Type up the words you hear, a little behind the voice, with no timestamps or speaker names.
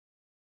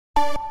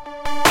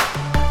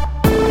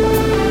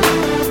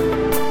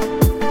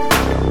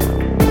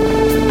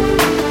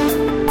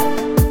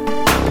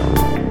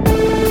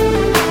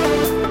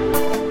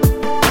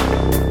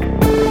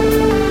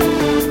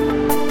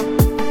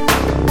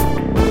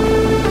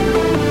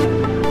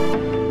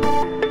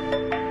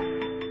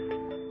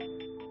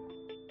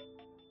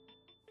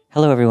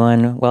Hello,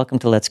 everyone. Welcome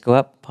to Let's Go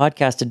Up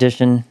podcast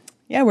edition.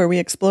 Yeah, where we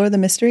explore the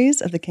mysteries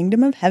of the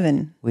kingdom of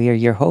heaven. We are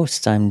your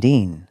hosts. I'm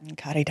Dean.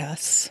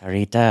 Caritas.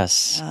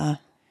 Caritas.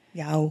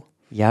 Yow.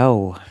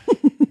 Yow.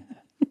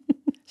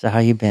 So how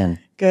you been?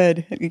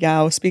 Good.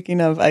 Yow.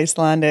 Speaking of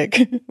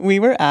Icelandic,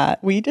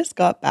 we just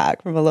got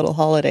back from a little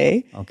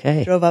holiday.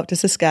 Okay. Drove up to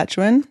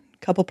Saskatchewan, a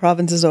couple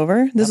provinces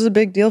over. This is a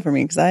big deal for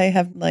me because I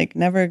have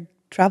never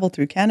traveled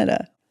through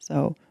Canada.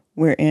 So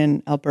we're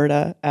in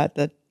Alberta at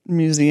the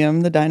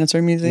museum, the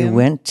dinosaur museum. You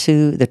went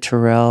to the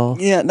Tyrrell.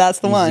 Yeah, that's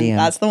the Museum. one.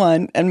 That's the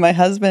one. And my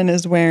husband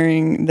is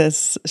wearing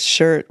this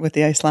shirt with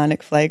the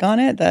Icelandic flag on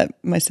it that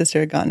my sister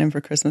had gotten him for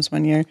Christmas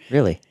one year.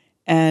 Really?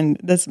 And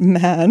this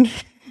man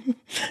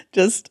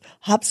just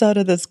hops out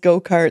of this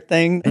go-kart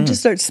thing and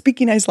just starts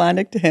speaking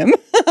Icelandic to him.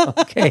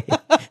 Okay.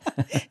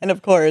 And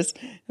of course,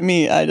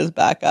 I just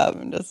back up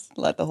and just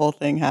let the whole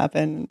thing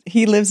happen.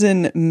 He lives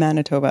in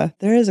Manitoba.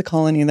 There is a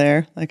colony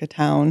there, like a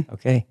town.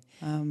 Okay.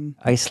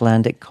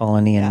 Icelandic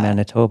colony in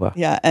Manitoba.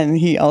 Yeah, and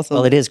he also...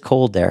 Well, it is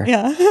cold there.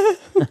 Yeah.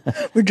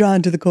 We're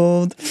drawn to the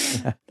cold.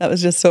 Yeah. That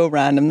was just so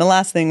random. The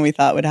last thing we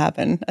thought would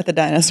happen at the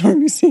Dinosaur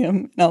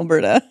Museum in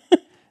Alberta.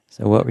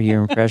 So what were your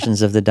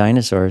impressions of the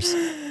dinosaurs?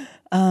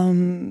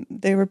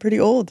 They were pretty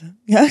old.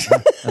 Yeah.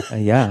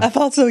 Yeah. I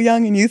felt so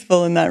young and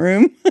youthful in that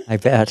room. I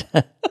bet.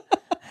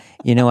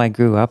 I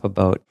grew up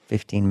about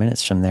 15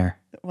 minutes from there.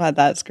 Wow,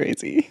 that's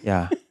crazy.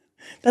 Yeah.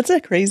 That's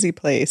a crazy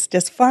place.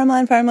 Just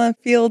farmland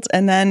fields,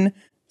 and then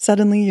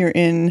suddenly you're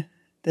in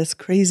this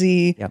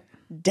crazy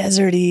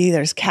deserty,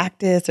 there's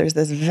cactus, there's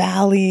this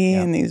valley,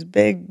 and these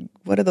big,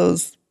 what are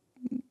those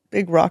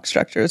big rock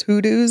structures?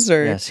 Hoodoos?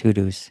 Yes,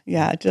 hoodoos.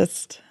 Yeah,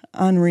 just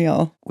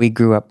unreal. We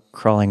grew up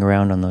crawling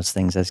around on those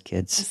things as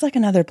kids. It's like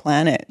another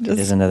planet. It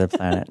is another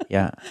planet.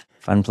 Yeah.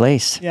 Fun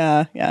place.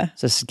 Yeah.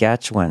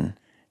 Saskatchewan.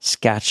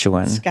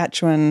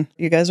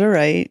 You guys were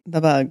right.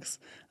 The bugs.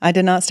 I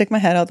did not stick my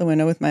head out the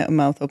window with my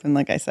mouth open,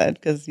 like I said,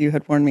 because you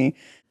had warned me.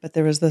 But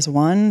there was this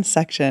one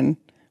section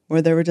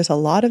where there were just a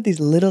lot of these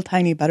little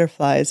tiny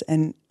butterflies,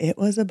 and it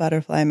was a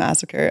butterfly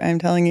massacre. I'm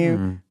telling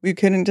you, you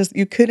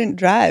couldn't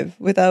drive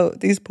without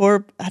these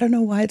poor, I don't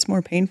know why it's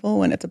more painful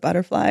when it's a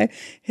butterfly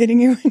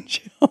hitting your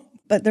windshield.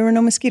 But there were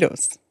no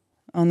mosquitoes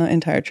on the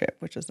entire trip,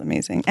 which was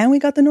amazing. And we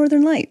got the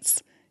Northern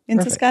Lights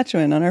in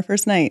Saskatchewan on our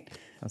first night.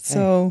 Okay.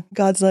 So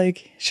God's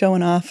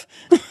showing off.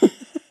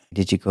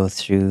 Did you go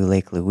through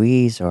Lake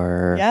Louise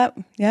or?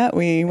 Yeah.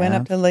 We went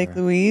up to Lake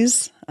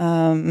Louise.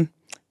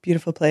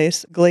 Beautiful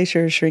place.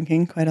 Glacier is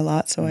shrinking quite a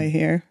lot, so I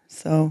hear.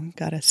 So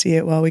got to see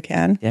it while we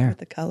can. Yeah. With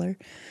the color.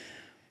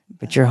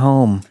 But you're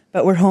home.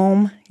 But we're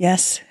home.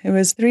 Yes. It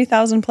was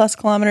 3,000 plus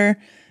kilometer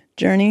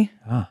journey.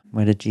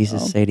 What did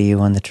Jesus say to you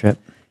on the trip?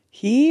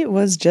 He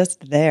was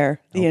just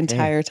there the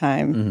entire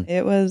time. Mm-hmm.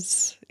 It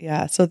was,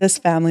 So this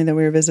family that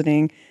we were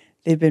visiting,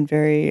 they've been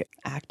very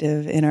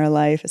active in our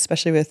life,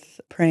 especially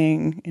with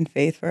praying in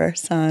faith for our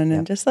son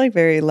and just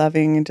very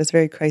loving and just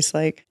very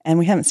Christ-like. And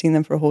we haven't seen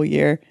them for a whole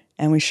year.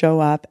 And we show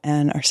up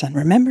and our son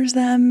remembers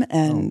them.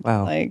 And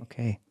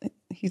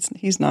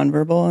he's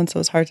nonverbal. And so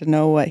it's hard to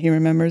know what he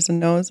remembers and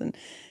knows. And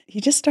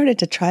he just started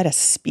to try to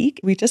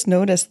speak. We just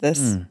noticed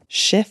this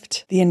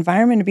shift, the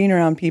environment of being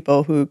around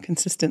people who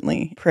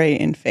consistently pray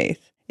in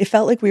faith. It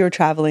felt like we were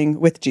traveling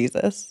with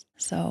Jesus.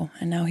 So,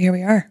 and now here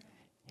we are.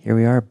 Here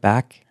we are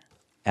back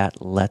at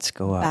Let's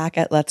Go Up. Back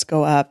at Let's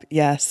Go Up,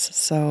 yes.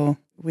 So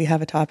we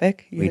have a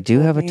topic. We do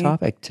have a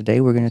topic. Today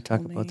we're going to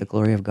talk about the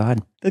glory of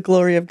God. The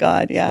glory of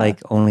God, yeah. Like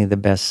only the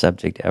best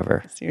subject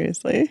ever.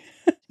 Seriously.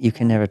 You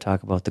can never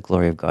talk about the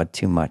glory of God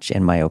too much,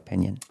 in my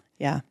opinion.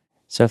 Yeah.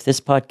 So if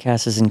this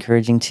podcast is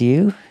encouraging to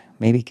you,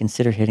 maybe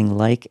consider hitting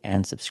like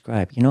and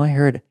subscribe. I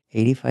heard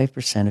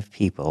 85% of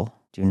people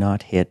do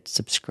not hit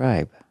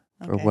subscribe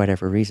for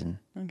whatever reason.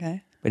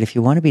 Okay. But if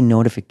you want to be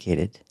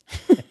notified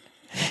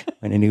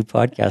when a new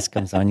podcast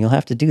comes on, you'll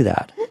have to do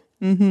that.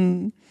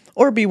 Mm-hmm.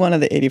 Or be one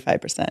of the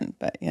 85%,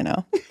 but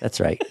That's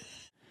right.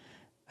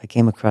 I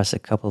came across a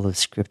couple of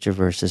scripture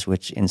verses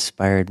which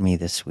inspired me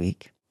this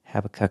week.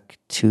 Habakkuk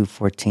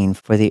 2:14,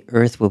 for the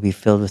earth will be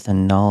filled with the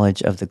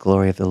knowledge of the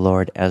glory of the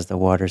Lord as the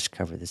waters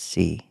cover the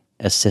sea.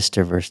 A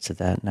sister verse to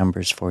that,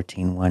 Numbers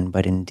 14:1,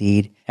 but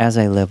indeed, as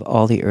I live,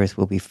 all the earth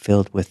will be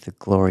filled with the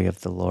glory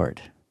of the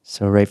Lord.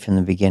 So right from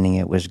the beginning,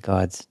 it was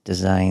God's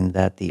design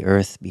that the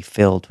earth be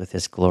filled with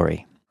his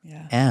glory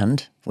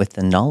and with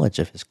the knowledge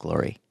of his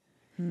glory.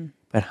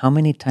 But how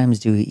many times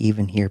do we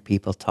even hear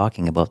people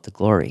talking about the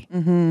glory?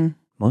 Mm-hmm.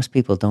 Most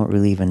people don't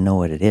really even know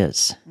what it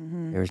is.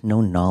 Mm-hmm. There's no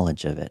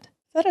knowledge of it.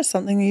 That is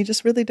something you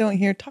just really don't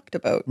hear talked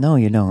about. No,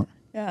 you don't.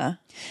 Yeah.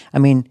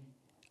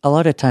 A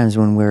lot of times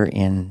when we're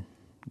in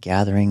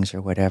gatherings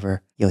or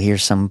whatever, you'll hear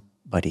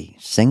somebody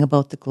sing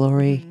about the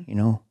glory,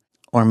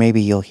 or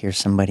maybe you'll hear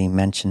somebody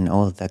mention,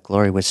 that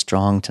glory was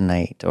strong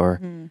tonight or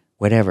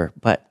whatever.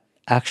 But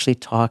actually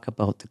talk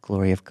about the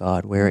glory of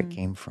God, where it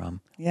came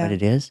from, what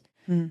it is.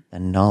 The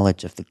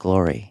knowledge of the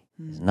glory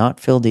has not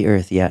filled the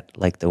earth yet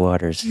like the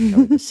waters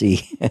cover the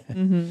sea.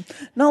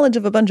 Knowledge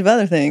of a bunch of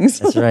other things.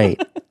 That's right.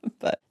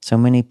 But so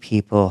many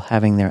people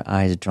having their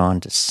eyes drawn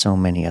to so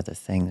many other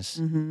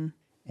things.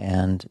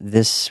 And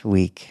this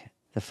week,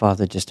 the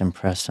Father just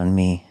impressed on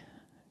me,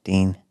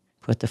 Dean,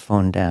 put the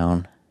phone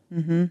down.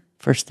 Mm-hmm.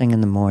 First thing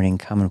in the morning,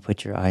 come and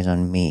put your eyes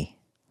on me.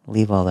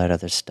 Leave all that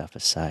other stuff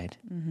aside.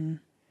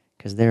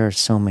 Because there are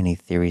so many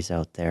theories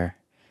out there.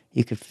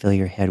 You could fill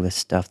your head with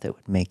stuff that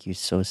would make you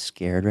so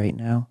scared right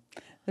now.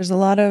 There's a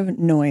lot of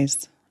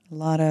noise, a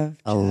lot of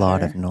chatter. A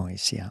lot of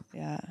noise, yeah.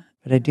 Yeah.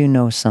 But I do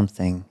know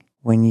something.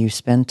 When you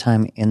spend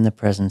time in the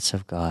presence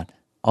of God,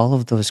 all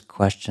of those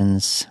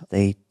questions,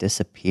 they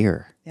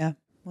disappear. Yeah.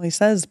 Well, he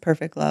says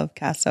perfect love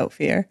casts out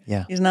fear.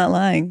 Yeah. He's not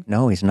lying.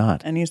 No, he's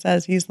not. And he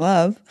says he's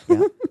love.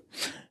 Yeah.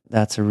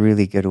 That's a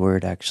really good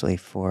word, actually,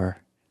 for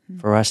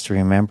us to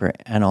remember,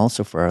 and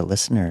also for our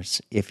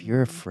listeners. If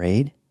you're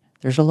afraid,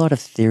 there's a lot of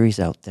theories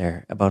out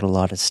there about a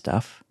lot of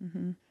stuff.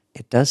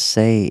 It does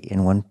say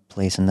in one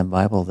place in the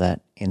Bible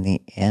that in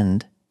the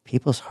end,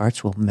 people's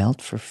hearts will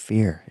melt for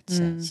fear, it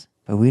says.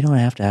 But we don't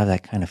have to have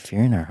that kind of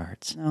fear in our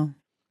hearts. No.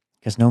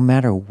 Because no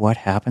matter what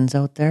happens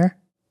out there,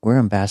 we're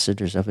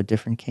ambassadors of a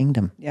different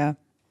kingdom. Yeah.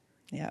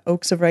 Yeah.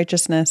 Oaks of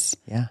righteousness.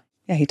 Yeah.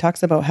 Yeah. He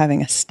talks about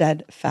having a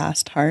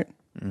steadfast heart.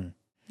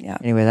 Yeah.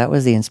 Anyway, that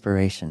was the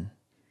inspiration.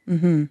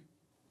 The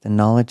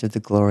knowledge of the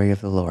glory of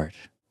the Lord.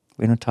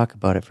 We don't talk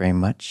about it very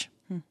much.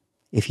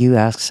 If you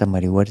ask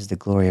somebody, what is the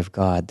glory of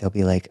God? They'll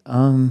be like,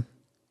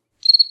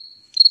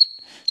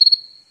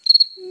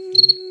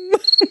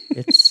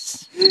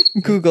 it's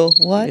Google,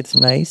 what it's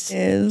nice.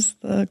 is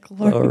the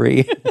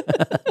glory?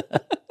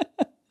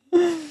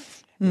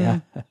 Yeah.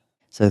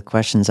 So the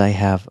questions I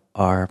have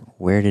are,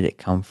 where did it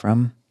come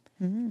from?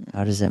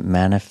 How does it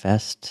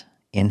manifest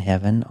in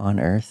heaven, on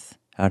earth?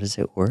 How does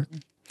it work?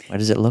 What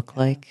does it look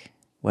like?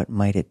 What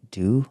might it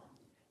do?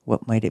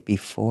 What might it be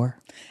for?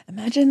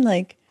 Imagine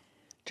like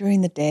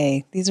during the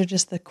day, these are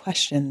just the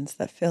questions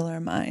that fill our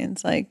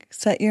minds. Like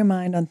set your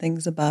mind on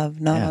things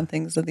above, not on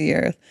things of the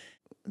earth.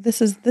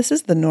 This is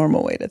the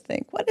normal way to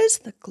think. What is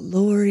the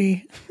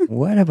glory?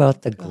 What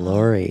about the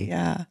glory?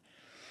 Yeah.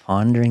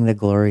 Pondering the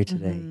glory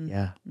today.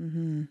 Yeah.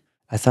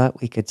 I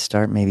thought we could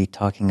start maybe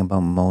talking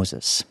about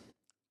Moses.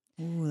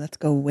 Ooh, let's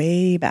go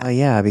way back. Oh,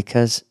 yeah,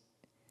 because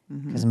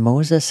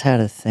Moses had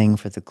a thing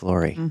for the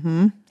glory.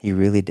 He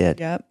really did.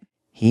 Yep.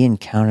 He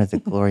encountered the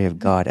glory of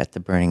God at the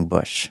burning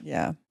bush.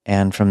 Yeah.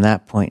 And from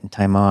that point in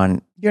time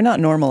on, You're not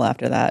normal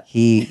after that.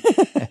 he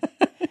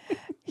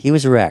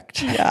was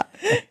wrecked. Yeah.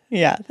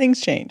 Yeah.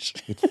 Things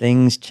changed.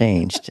 Things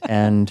changed.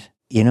 And,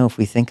 if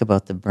we think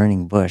about the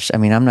burning bush, I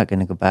mean, I'm not going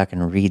to go back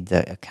and read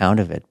the account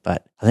of it,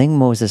 but I think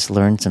Moses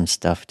learned some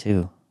stuff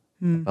too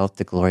about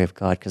the glory of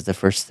God, because the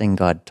first thing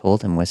God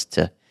told him was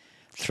to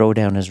throw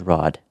down his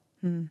rod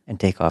and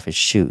take off his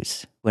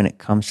shoes. When it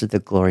comes to the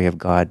glory of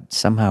God,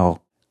 somehow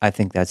I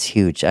think that's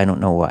huge. I don't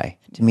know why.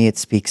 To me, it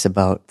speaks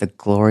about the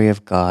glory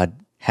of God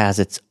has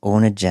its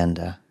own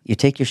agenda. You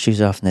take your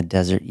shoes off in the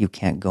desert, you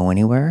can't go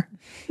anywhere.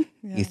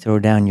 You throw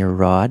down your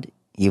rod,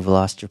 you've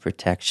lost your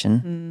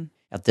protection.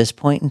 At this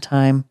point in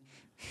time,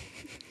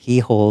 he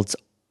holds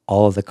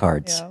all of the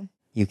cards. Yeah.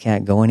 You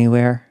can't go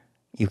anywhere.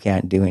 You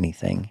can't do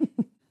anything.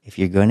 If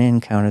you're going to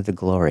encounter the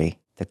glory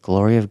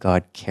of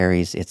God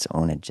carries its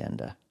own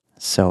agenda.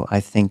 So I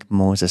think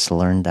Moses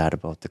learned that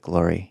about the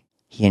glory.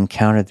 He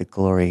encountered the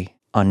glory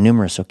on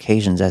numerous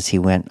occasions as he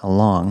went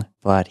along,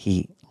 but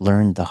he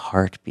learned the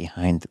heart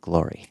behind the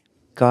glory.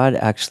 God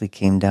actually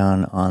came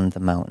down on the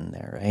mountain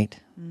there, right?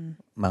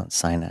 Mount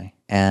Sinai,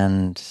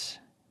 and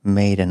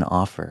made an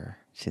offer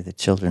to the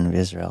children of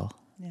Israel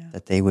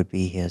that they would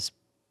be his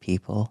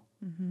people,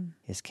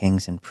 his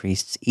kings and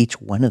priests, each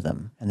one of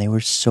them. And they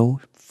were so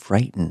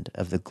frightened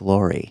of the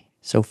glory,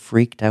 so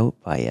freaked out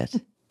by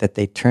it, that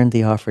they turned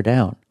the offer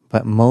down.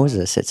 But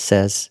Moses, it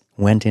says,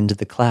 went into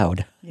the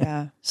cloud.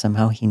 Yeah.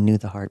 Somehow he knew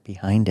the heart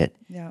behind it.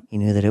 Yeah. He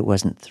knew that it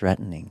wasn't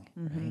threatening,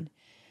 right?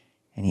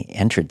 And he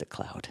entered the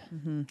cloud.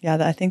 Yeah,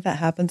 I think that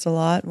happens a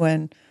lot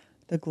when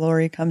the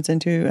glory comes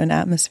into an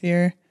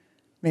atmosphere,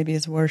 maybe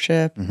it's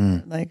worship,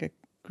 like a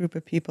group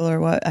of people or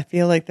what. I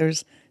feel like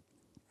there's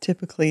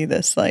typically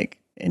this like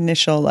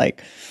initial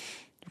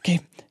okay,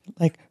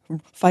 like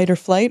fight or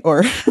flight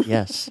or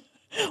Yes.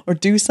 or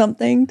do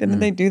something. Didn't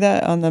they do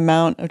that on the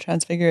Mount of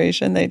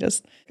Transfiguration? They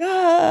just,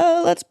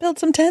 let's build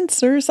some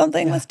tents or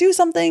something. Let's do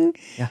something.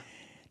 Yeah.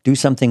 Do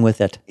something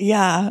with it.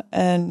 Yeah.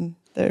 And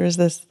there's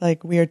this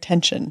like weird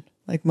tension,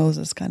 like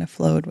Moses kind of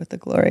flowed with the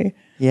glory.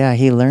 Yeah,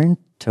 he learned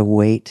to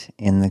wait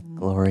in the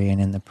glory and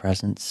in the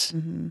presence.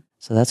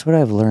 So that's what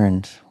I've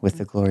learned with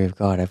the glory of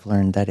God. I've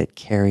learned that it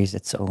carries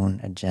its own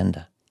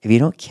agenda. If you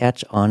don't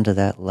catch on to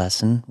that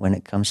lesson when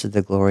it comes to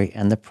the glory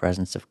and the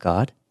presence of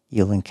God,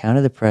 you'll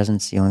encounter the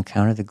presence, you'll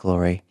encounter the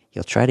glory,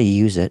 you'll try to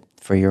use it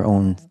for your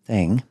own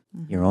thing,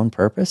 your own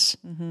purpose,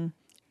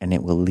 and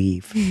it will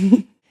leave.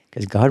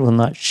 Because God will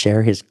not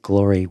share his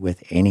glory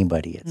with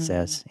anybody, it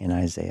says in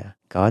Isaiah.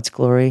 God's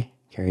glory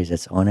carries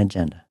its own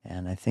agenda.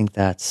 And I think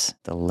that's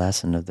the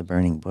lesson of the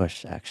burning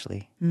bush,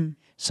 actually.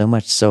 So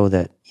much so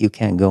that you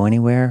can't go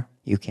anywhere,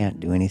 you can't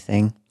do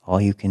anything. All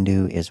you can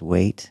do is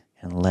wait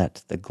and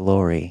let the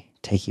glory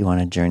take you on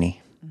a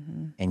journey,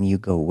 and you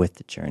go with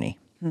the journey.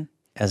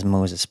 As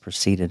Moses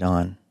proceeded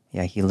on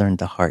Yeah, he learned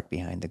the heart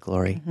behind the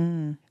glory.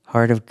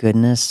 Heart of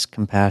goodness,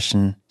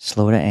 compassion,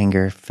 slow to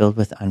anger, filled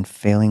with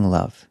unfailing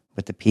love.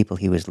 With the people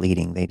he was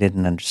leading, they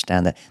didn't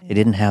understand that. They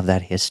didn't have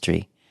that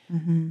history.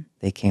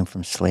 They came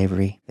from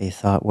slavery. They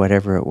thought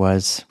whatever it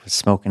was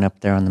smoking up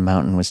there on the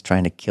mountain was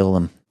trying to kill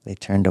them. They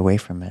turned away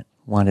from it,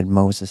 wanted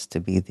Moses to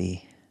be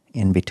the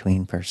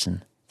in-between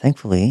person.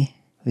 Thankfully,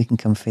 we can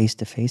come face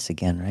to face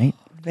again, right?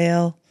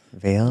 Veil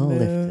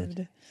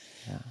lifted.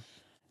 Yeah.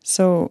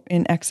 So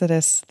in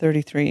Exodus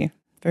 33,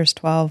 verse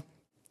 12,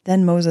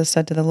 then Moses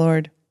said to the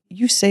Lord,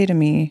 you say to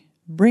me,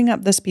 bring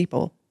up this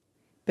people,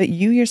 but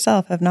you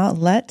yourself have not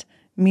let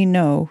me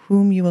know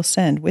whom you will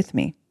send with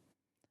me.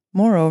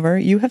 Moreover,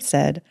 you have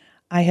said,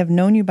 I have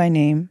known you by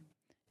name,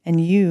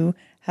 and you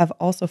have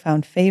also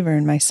found favor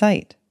in my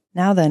sight.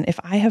 Now then, if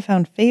I have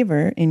found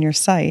favor in your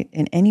sight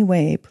in any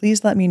way,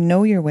 please let me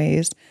know your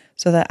ways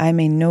so that I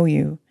may know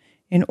you,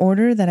 in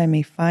order that I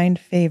may find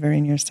favor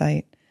in your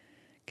sight.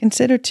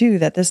 Consider too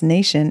that this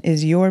nation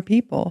is your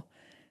people.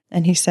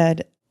 And he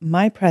said,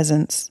 my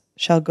presence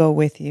shall go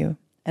with you,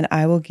 and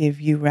I will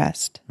give you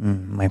rest.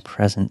 My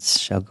presence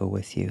shall go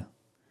with you.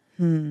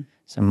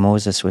 So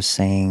Moses was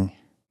saying,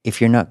 if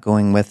you're not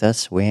going with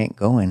us, we ain't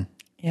going.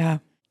 Yeah.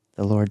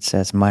 The Lord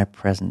says, my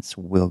presence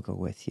will go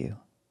with you,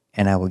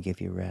 and I will give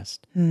you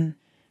rest.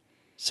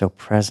 So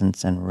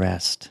presence and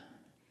rest.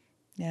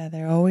 Yeah,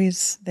 they're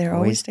always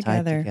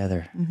tied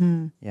together.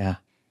 Yeah.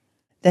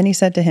 Then he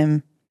said to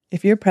him,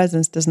 if your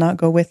presence does not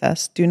go with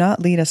us, do not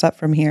lead us up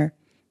from here.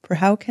 For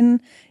how can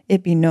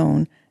it be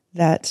known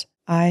that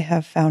I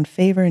have found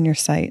favor in your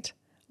sight,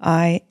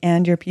 I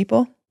and your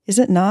people? Is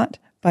it not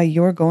by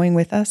your going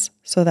with us,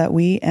 so that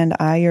we and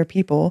I, your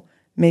people,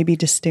 may be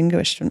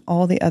distinguished from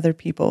all the other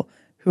people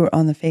who are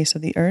on the face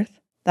of the earth?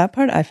 That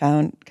part I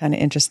found kind of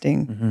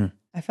interesting.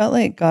 I felt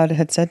like God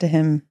had said to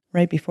him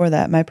right before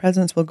that, my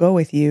presence will go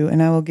with you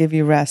and I will give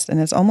you rest. And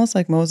it's almost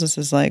like Moses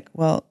is like,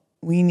 well,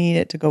 we need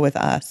it to go with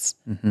us.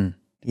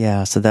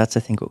 Yeah, so that's,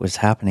 I think, what was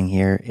happening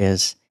here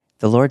is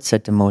the Lord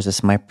said to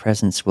Moses, my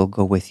presence will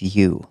go with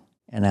you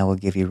and I will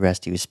give you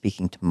rest. He was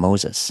speaking to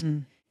Moses.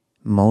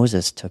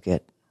 Moses took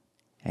it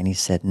and he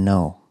said,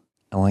 no,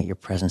 I want your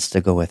presence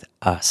to go with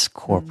us,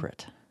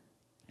 corporate.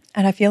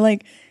 And I feel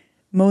like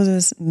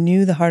Moses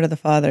knew the heart of the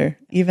Father.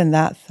 Even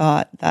that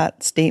thought,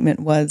 that statement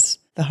was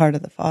the heart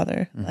of the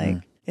Father.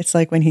 Like, it's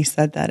like when he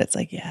said that, it's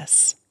like,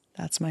 yes,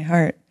 that's my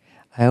heart.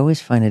 I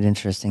always find it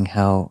interesting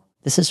how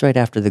this is right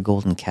after the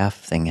golden calf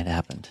thing had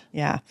happened.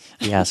 Yeah.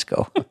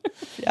 Fiasco.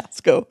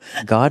 Fiasco.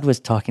 God was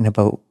talking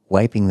about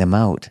wiping them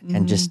out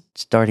and just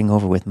starting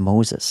over with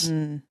Moses.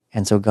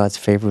 And so God's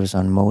favor was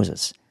on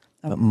Moses.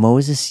 But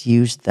Moses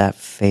used that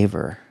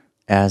favor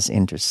as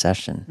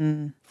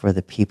intercession for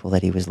the people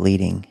that he was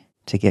leading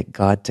to get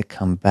God to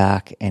come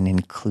back and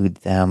include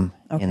them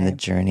in the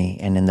journey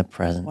and in the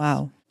presence.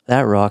 Wow.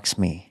 That rocks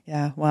me.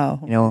 Yeah, wow.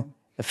 You know,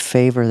 the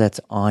favor that's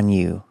on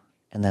you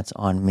and that's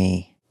on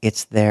me,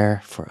 it's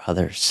there for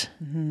others.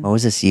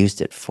 Moses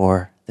used it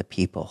for the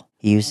people.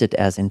 He used it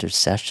as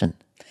intercession.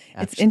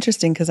 It's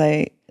interesting because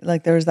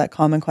there was that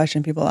common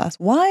question people ask,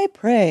 why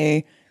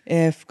pray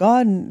if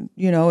God,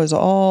 is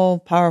all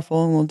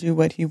powerful and will do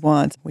what he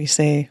wants? We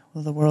say,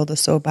 well, the world is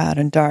so bad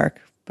and dark,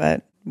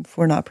 but if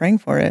we're not praying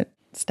for it,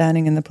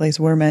 standing in the place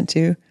we're meant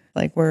to,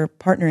 like we're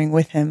partnering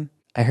with him.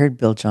 I heard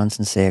Bill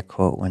Johnson say a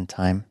quote one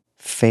time,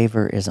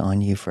 favor is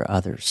on you for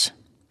others.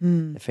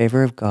 The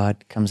favor of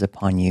God comes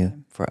upon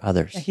you for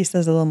others. Yeah, he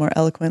says a little more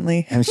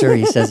eloquently. I'm sure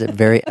he says it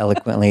very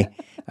eloquently.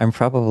 I'm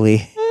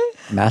probably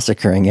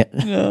massacring it.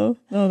 No,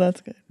 that's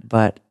good.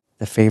 But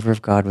the favor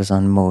of God was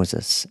on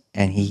Moses,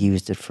 and he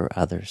used it for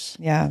others.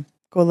 Yeah.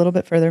 Go a little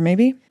bit further,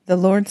 maybe. The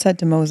Lord said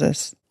to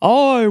Moses,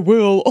 I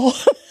will.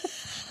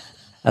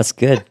 That's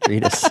good,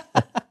 Treatise.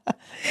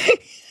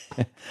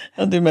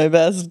 I'll do my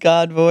best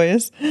God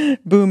voice.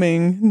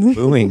 Booming.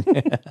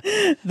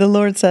 The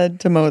Lord said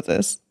to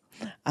Moses,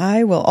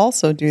 I will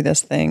also do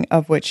this thing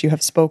of which you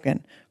have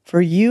spoken,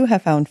 for you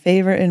have found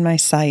favor in my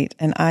sight,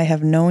 and I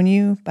have known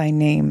you by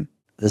name.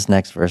 This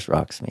next verse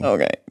rocks me.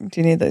 Okay.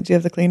 Do you have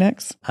the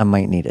Kleenex? I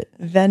might need it.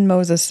 Then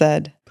Moses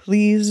said,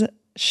 please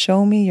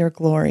show me your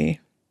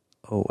glory.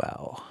 Oh,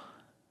 wow.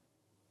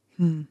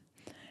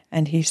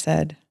 And he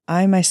said,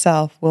 I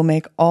myself will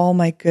make all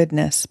my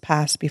goodness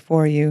pass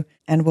before you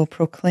and will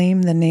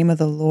proclaim the name of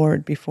the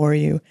Lord before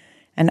you.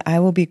 And I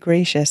will be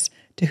gracious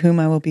to whom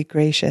I will be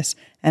gracious,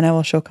 and I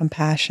will show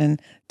compassion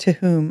to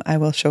whom I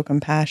will show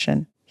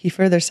compassion. He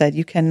further said,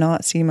 you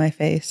cannot see my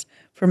face,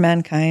 for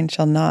mankind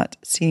shall not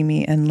see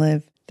me and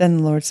live. Then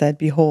the Lord said,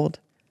 behold,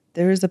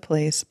 there is a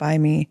place by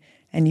me,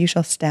 and you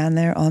shall stand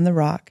there on the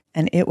rock,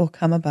 and it will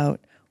come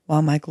about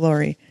while my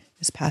glory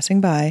is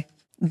passing by,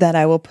 that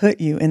I will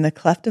put you in the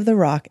cleft of the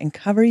rock and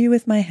cover you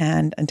with my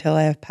hand until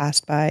I have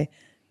passed by.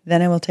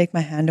 Then I will take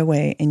my hand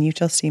away, and you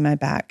shall see my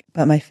back,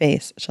 but my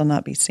face shall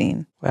not be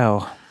seen.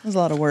 Wow. There's a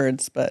lot of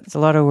words, but... It's a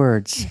lot of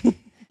words.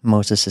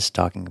 Moses is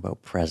talking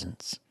about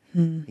presence.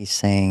 He's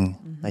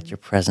saying, let your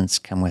presence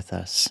come with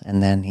us.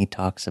 And then he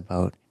talks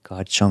about,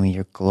 God, show me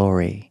your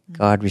glory.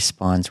 God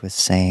responds with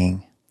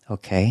saying,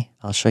 okay,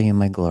 I'll show you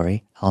my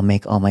glory. I'll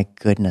make all my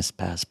goodness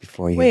pass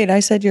before you. Wait,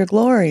 I said your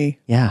glory.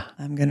 Yeah.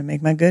 I'm going to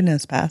make my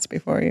goodness pass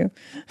before you.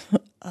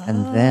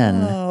 And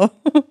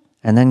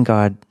then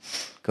God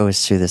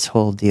goes through this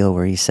whole deal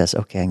where he says,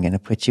 okay, I'm going to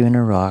put you in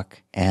a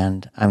rock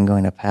and I'm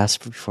going to pass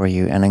before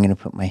you and I'm going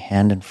to put my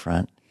hand in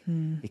front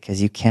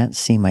because you can't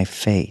see my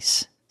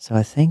face. So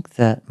I think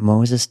that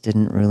Moses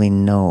didn't really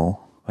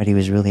know what he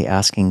was really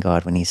asking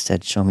God when he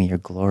said, show me your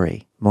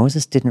glory.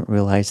 Moses didn't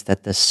realize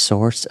that the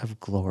source of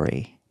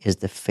glory is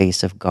the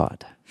face of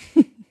God.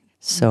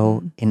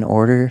 So in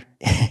order...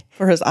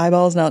 for his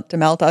eyeballs not to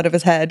melt out of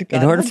his head.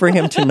 In order for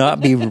him to not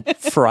be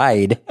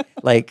fried,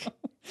 like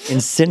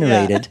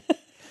incinerated,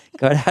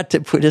 God had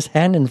to put his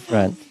hand in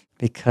front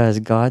because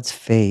God's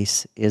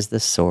face is the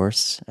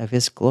source of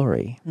his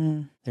glory.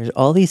 There's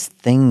all these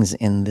things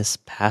in this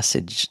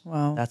passage.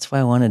 Wow. That's why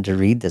I wanted to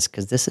read this,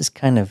 because this is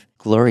kind of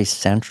glory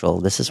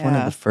central. This is one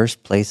of the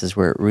first places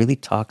where it really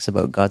talks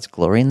about God's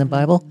glory in the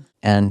Bible.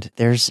 And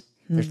there's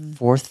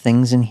 4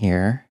 things in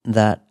here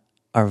that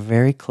are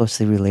very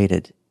closely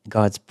related.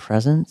 God's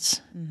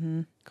presence,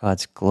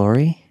 God's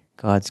glory,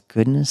 God's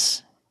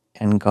goodness,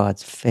 and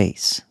God's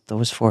face.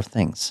 Those 4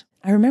 things.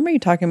 I remember you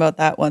talking about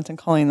that once and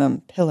calling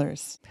them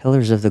pillars.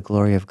 Pillars of the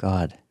glory of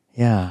God.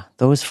 Yeah,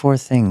 those 4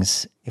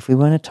 things. If we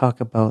want to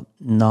talk about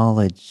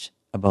knowledge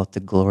about the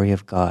glory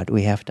of God,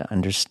 we have to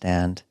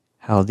understand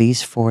how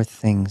these 4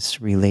 things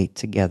relate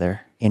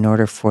together in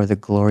order for the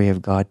glory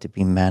of God to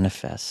be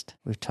manifest.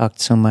 We've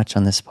talked so much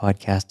on this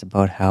podcast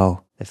about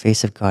how the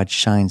face of God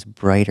shines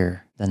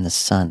brighter than the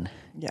sun.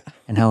 Yeah.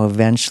 And how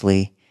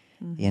eventually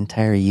the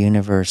entire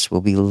universe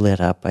will be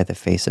lit up by the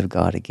face of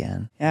God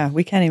again. Yeah,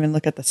 we can't even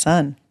look at the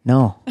sun.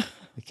 No,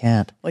 we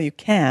can't. Well, you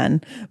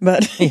can,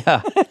 but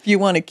if you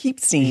want to keep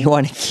seeing. You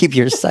want to keep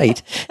your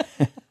sight.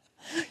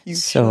 You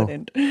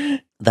shouldn't.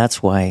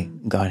 That's why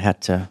God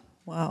had to,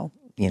 wow,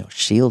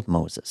 shield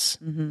Moses,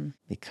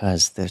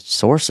 because the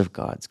source of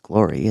God's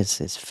glory is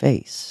his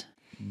face.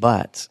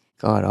 But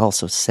God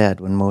also said,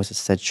 when Moses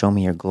said, show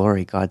me your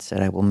glory, God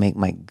said, I will make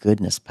my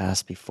goodness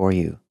pass before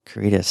you.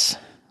 Create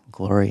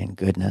glory and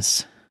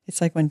goodness.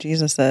 It's like when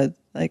Jesus said,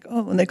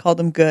 when they called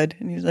him good,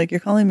 and he was like, you're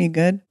calling me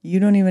good? You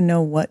don't even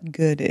know what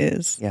good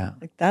is. Yeah.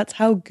 That's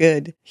how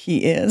good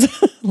he is.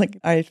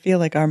 I feel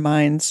like our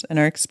minds and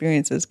our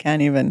experiences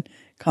can't even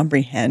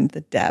comprehend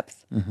the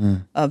depth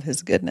of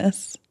his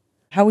goodness.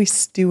 How we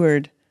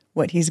steward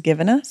what he's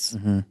given us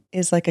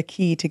is like a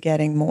key to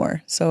getting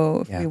more.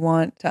 So if we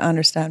want to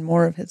understand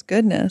more of his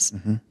goodness,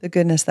 the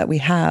goodness that we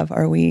have,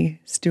 are we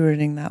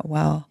stewarding that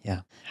well?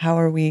 Yeah. How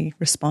are we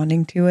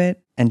responding to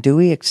it? And do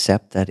we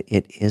accept that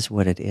it is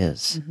what it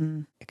is?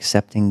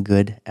 Accepting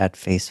good at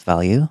face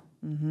value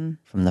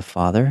from the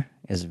Father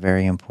is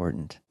very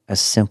important. A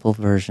simple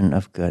version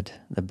of good,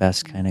 the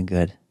best kind of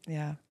good.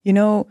 Yeah.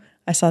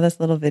 I saw this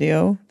little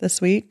video this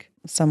week,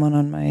 someone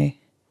on my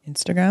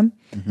Instagram.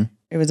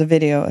 It was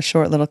a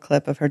short little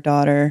clip of her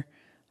daughter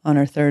on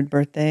her 3rd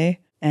birthday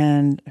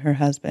and her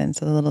husband,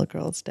 so the little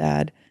girl's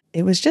dad.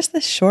 It was just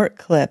this short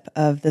clip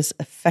of this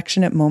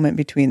affectionate moment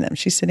between them.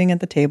 She's sitting at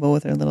the table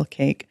with her little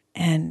cake,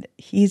 and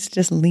he's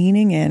just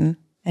leaning in,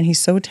 and he's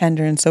so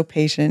tender and so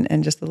patient,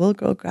 and just the little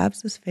girl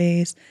grabs his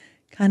face,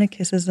 kind of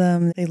kisses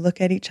him. They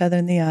look at each other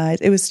in the eyes.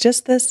 It was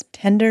just this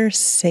tender,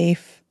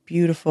 safe,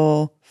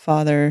 beautiful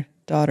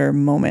father-daughter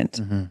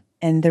moment.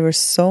 And there was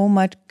so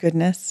much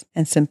goodness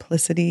and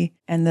simplicity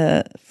and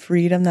the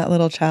freedom that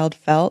little child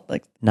felt.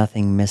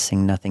 Nothing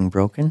missing, nothing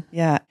broken.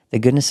 Yeah. The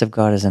goodness of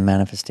God is a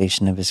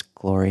manifestation of his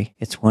glory.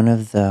 It's one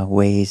of the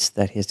ways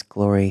that his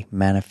glory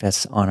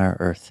manifests on our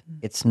earth.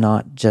 It's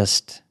not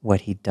just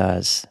what he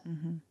does.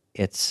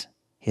 It's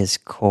his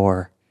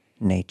core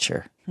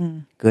nature.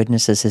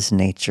 Goodness is his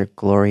nature.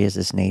 Glory is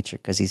his nature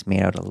because he's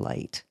made out of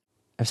light.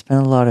 I've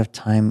spent a lot of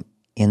time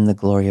in the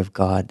glory of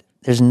God.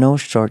 There's no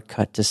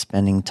shortcut to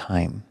spending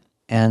time.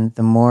 And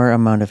the more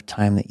amount of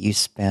time that you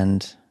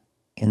spend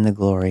in the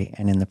glory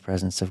and in the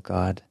presence of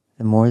God,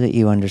 the more that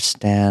you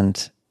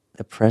understand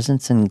the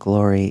presence and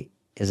glory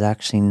is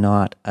actually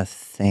not a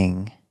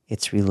thing.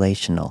 It's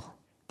relational.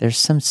 There's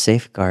some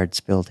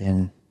safeguards built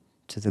in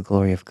to the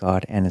glory of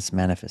God and its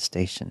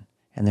manifestation.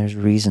 And there's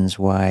reasons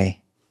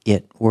why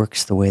it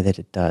works the way that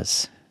it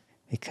does.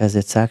 Because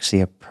it's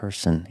actually a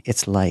person.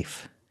 It's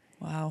life.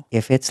 Wow.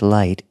 If it's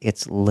light,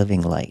 it's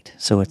living light.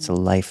 So it's a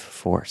life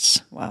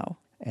force. Wow.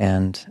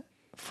 And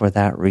for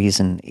that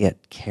reason,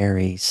 it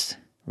carries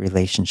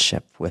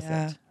relationship with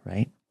it,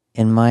 right?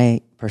 In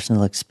my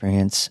personal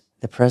experience,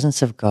 the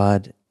presence of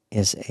God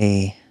is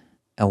a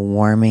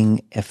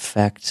warming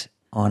effect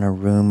on a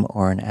room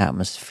or an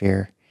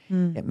atmosphere.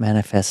 It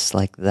manifests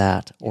like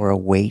that, or a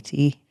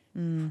weighty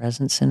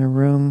presence in a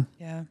room,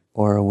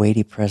 or a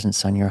weighty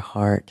presence on your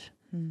heart.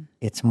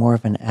 It's more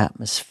of an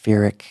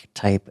atmospheric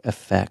type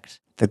effect.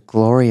 The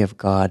glory of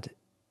God,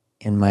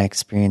 in my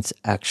experience,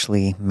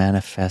 actually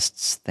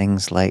manifests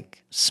things like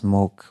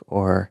smoke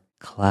or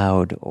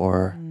cloud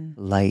or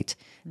light,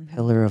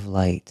 pillar of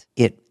light.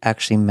 It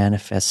actually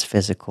manifests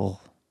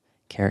physical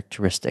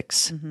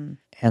characteristics.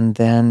 And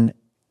then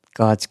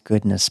God's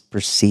goodness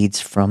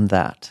proceeds from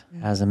that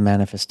as a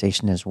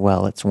manifestation as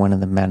well. It's one of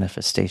the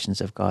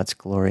manifestations of God's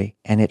glory.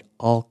 And it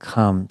all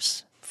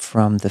comes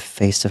from the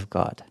face of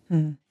God.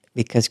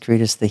 Because,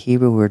 Caritas, the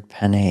Hebrew word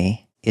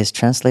panei is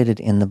translated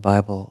in the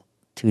Bible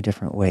two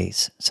different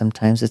ways.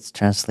 Sometimes it's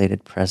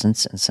translated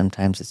presence and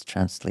sometimes it's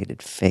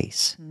translated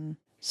face.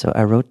 So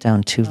I wrote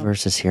down two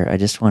verses here. I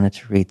just wanted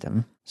to read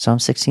them. Psalm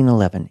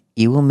 16:11,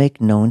 you will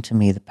make known to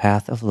me the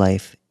path of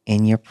life.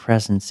 In your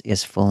presence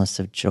is fullness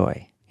of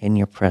joy. In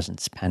your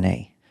presence,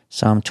 panei.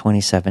 Psalm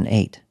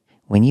 27:8,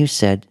 when you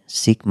said,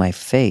 seek my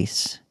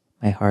face,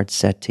 my heart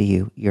said to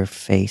you, your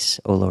face,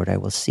 O Lord, I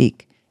will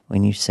seek.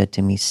 When you said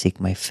to me, seek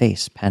my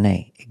face,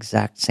 panei,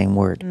 exact same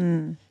word.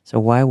 So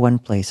why one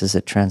place is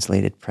it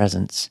translated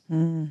presence,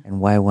 and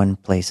why one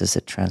place is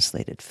it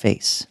translated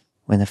face?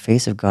 When the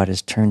face of God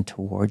is turned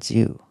towards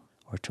you,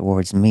 or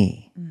towards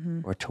me,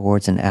 or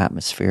towards an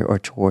atmosphere, or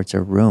towards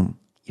a room,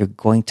 you're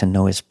going to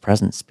know his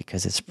presence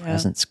because his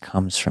presence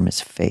comes from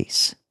his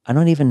face. I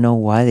don't even know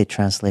why they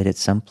translated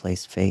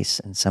someplace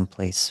face and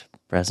someplace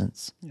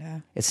presence.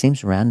 Yeah. It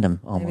seems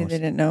random almost. Maybe they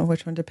didn't know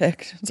which one to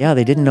pick. Yeah,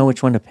 they didn't know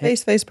which one to pick.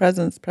 Face,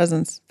 presence,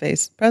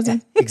 face,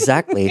 presence. Yeah,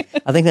 exactly.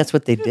 I think that's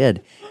what they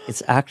did.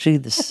 It's actually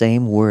the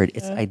same word.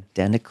 It's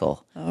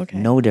identical. Okay.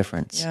 No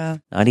difference. Yeah.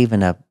 Not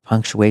even a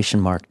punctuation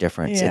mark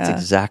difference. Yeah. It's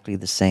exactly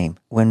the same.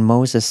 When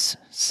Moses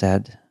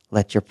said,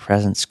 let your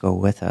presence go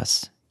with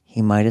us,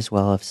 he might as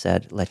well have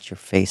said, let your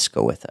face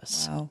go with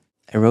us. Wow.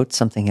 I wrote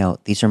something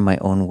out. These are my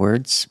own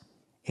words.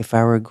 If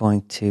I were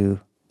going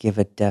to give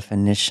a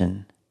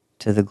definition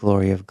to the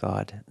glory of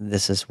God,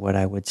 this is what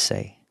I would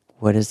say.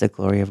 What is the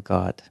glory of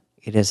God?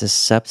 It is a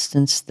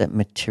substance that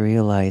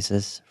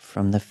materializes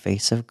from the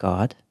face of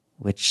God,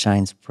 which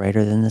shines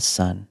brighter than the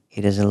sun.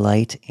 It is a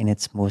light in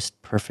its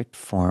most perfect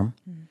form,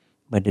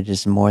 but it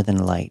is more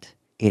than light.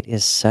 It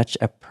is such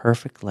a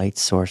perfect light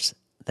source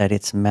that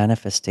its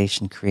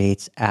manifestation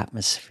creates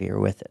atmosphere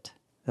with it.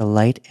 The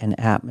light and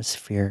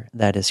atmosphere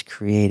that is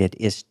created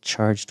is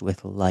charged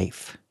with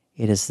life.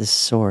 It is the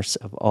source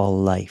of all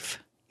life.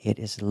 It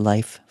is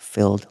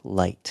life-filled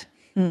light.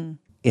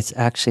 It's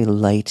actually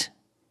light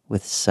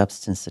with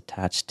substance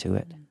attached to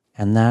it.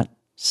 And that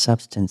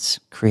substance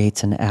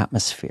creates an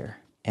atmosphere.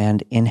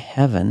 And in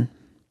heaven,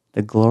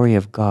 the glory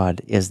of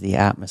God is the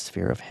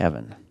atmosphere of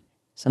heaven.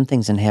 Some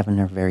things in heaven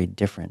are very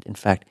different. In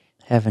fact,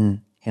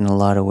 heaven in a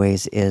lot of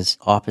ways is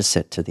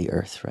opposite to the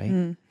earth,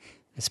 right?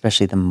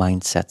 Especially the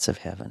mindsets of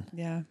heaven.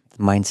 Yeah.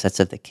 The mindsets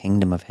of the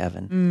kingdom of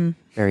heaven.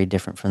 Very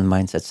different from the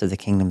mindsets of the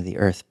kingdom of the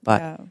earth.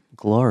 But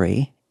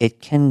glory,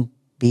 it can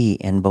be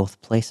in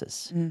both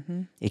places.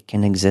 It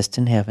can exist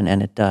in heaven,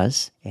 and it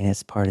does, and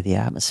it's part of the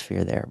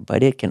atmosphere there.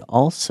 But it can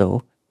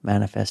also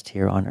manifest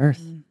here on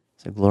earth.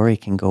 So glory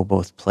can go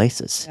both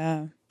places.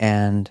 Yeah.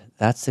 And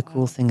that's the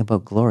cool thing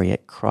about glory.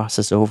 It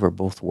crosses over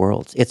both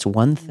worlds. It's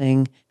one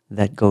thing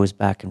that goes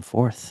back and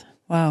forth.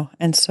 Wow.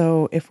 And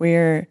so if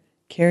we're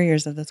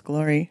carriers of this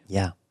glory,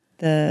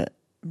 the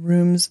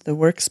rooms, the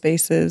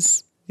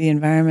workspaces, the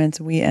environments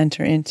we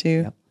enter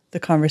into, the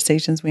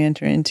conversations we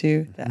enter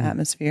into, the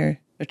atmosphere,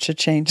 it should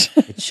change.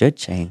 It should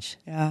change.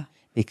 Yeah.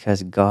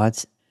 Because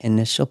God's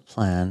initial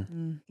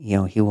plan,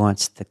 he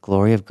wants the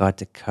glory of God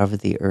to cover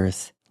the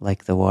earth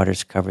like the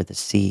waters cover the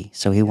sea.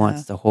 So he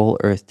wants the whole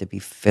earth to be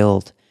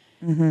filled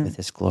with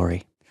his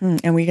glory.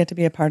 And we get to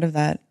be a part of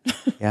that.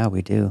 Yeah,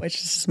 we do. Which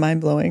is just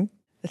mind-blowing.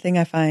 The thing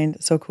I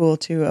find so cool,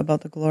 too,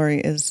 about the glory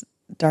is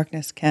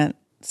darkness can't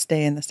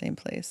stay in the same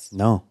place.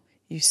 No.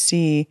 You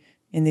see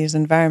in these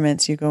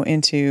environments you go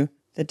into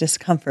the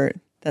discomfort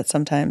that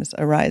sometimes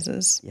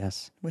arises.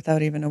 Yes.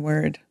 Without even a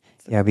word.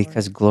 Yeah,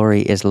 because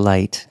glory is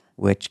light,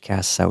 which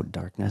casts out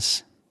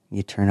darkness.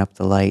 You turn up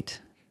the light.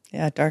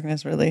 Yeah,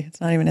 darkness really, it's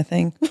not even a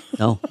thing.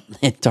 No,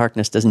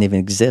 darkness doesn't even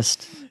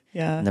exist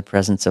in the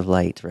presence of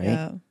light, right?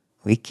 Yeah.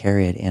 We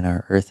carry it in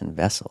our earthen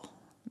vessel.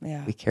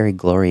 Yeah. We carry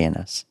glory in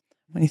us.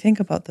 When you think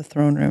about the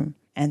throne room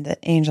and the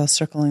angels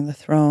circling the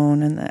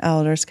throne and the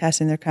elders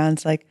casting their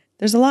crowns, like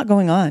there's a lot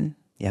going on.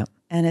 Yeah.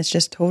 And it's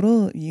just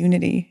total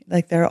unity.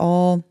 Like they're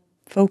all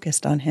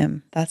focused on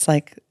him. That's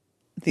like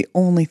the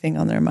only thing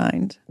on their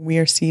mind. We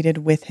are seated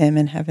with him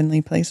in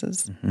heavenly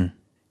places.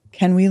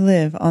 Can we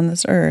live on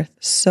this earth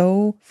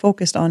so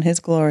focused on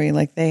his glory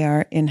like they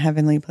are in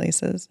heavenly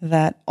places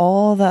that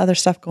all the other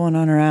stuff going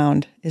on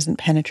around isn't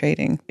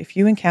penetrating? If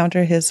you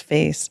encounter his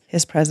face,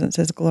 his presence,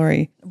 his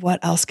glory, what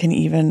else can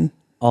even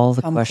all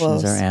the come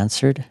questions close? Are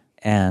answered,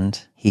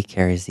 and he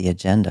carries the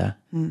agenda.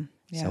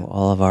 So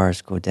all of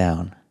ours go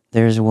down.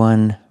 There's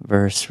one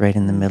verse right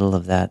in the middle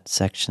of that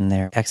section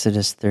there.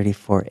 Exodus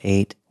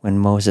 34:8, when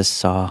Moses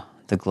saw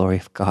the glory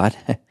of God.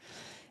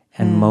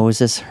 And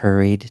Moses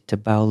hurried to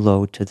bow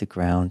low to the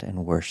ground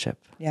and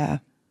worship. Yeah.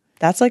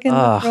 That's like in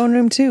the throne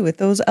room too, with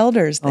those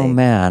elders. They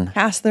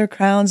cast their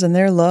crowns and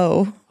they're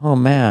low. Oh,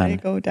 man. They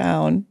go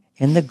down.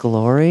 In the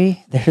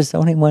glory, there's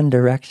only one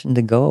direction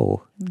to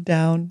go.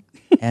 Down.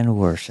 And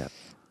worship.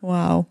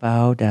 Wow.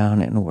 Bow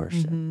down and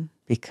worship.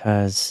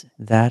 Because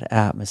that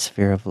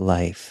atmosphere of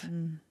life,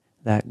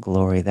 that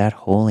glory, that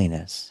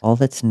holiness, all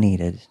that's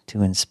needed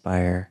to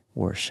inspire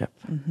worship.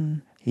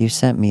 You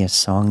sent me a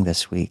song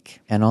this week,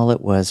 and all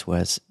it was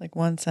like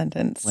one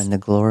sentence. when the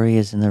glory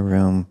is in the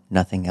room,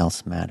 nothing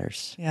else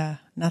matters. Yeah,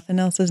 nothing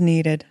else is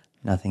needed.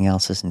 Nothing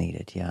else is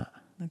needed, yeah.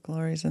 The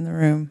glory's in the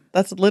room.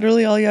 That's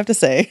literally all you have to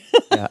say.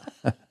 Yeah.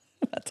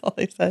 That's all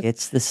he said.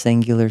 It's the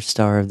singular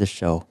star of the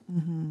show.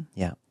 Mm-hmm.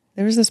 Yeah.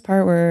 There was this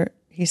part where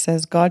he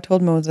says, God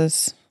told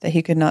Moses that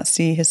he could not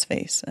see his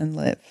face and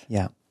live.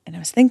 Yeah. And I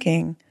was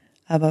thinking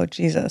about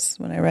Jesus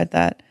when I read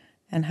that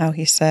and how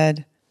he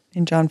said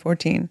in John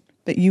 14,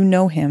 but you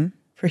know him,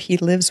 for he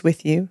lives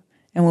with you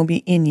and will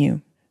be in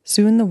you.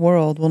 Soon the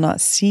world will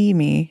not see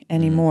me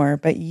anymore,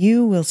 but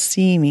you will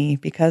see me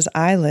because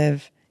I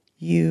live,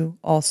 you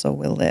also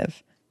will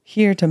live.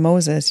 Here to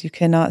Moses, you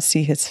cannot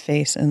see his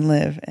face and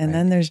live. And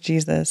then there's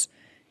Jesus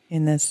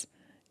in this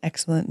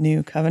excellent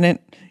new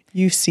covenant.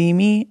 You see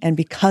me, and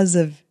because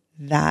of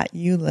that,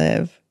 you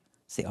live.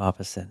 It's the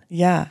opposite.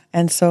 Yeah.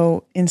 And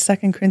so in 2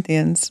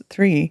 Corinthians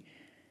 3,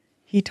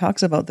 he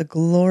talks about the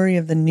glory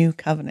of the new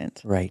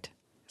covenant. Right.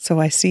 So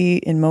I see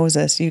in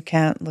Moses, you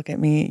can't look at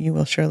me, you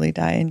will surely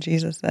die. And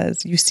Jesus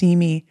says, you see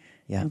me,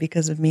 and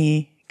because of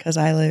me, because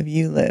I live,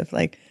 you live.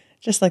 Like,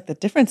 just like the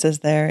differences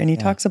there. And he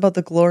talks about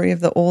the glory of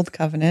the old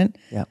covenant,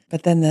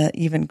 but then the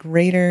even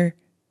greater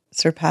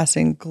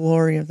surpassing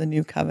glory of the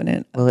new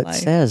covenant. Well, it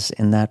says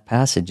in that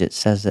passage, it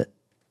says that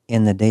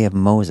in the day of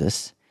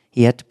Moses,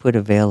 he had to put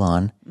a veil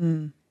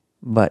on,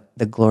 but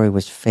the glory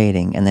was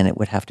fading, and then it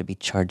would have to be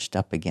charged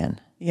up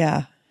again.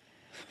 Yeah.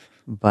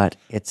 But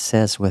it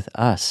says with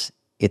us,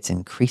 it's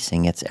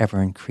increasing, it's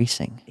ever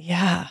increasing.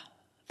 Yeah.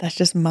 That's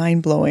just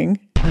mind-blowing.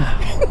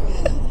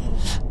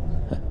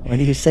 What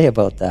do you say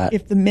about that?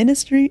 If the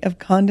ministry of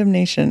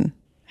condemnation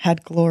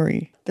had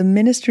glory, the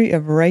ministry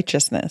of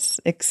righteousness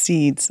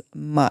exceeds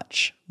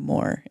much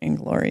more in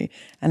glory.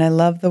 And I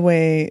love the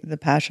way the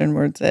Passion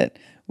words it.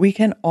 We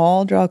can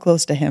all draw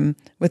close to him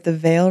with the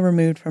veil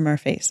removed from our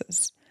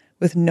faces.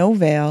 With no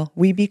veil,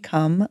 we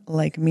become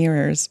like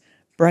mirrors,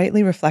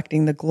 brightly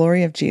reflecting the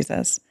glory of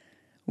Jesus.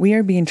 We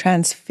are being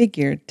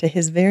transfigured to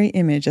his very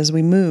image as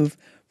we move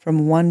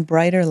from one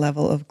brighter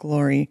level of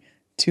glory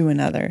to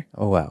another.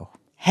 Oh, wow.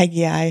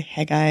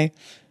 Haggai,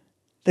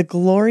 the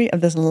glory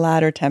of this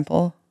latter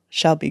temple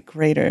shall be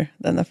greater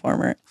than the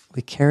former.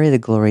 We carry the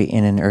glory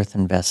in an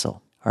earthen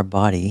vessel. Our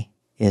body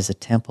is a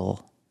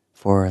temple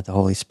for the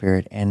Holy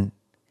Spirit, and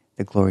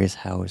the glory is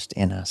housed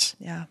in us.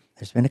 Yeah.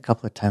 There's been a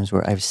couple of times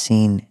where I've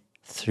seen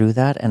through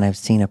that, and I've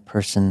seen a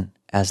person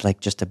as like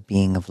just a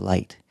being of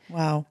light.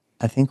 Wow.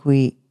 I think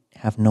we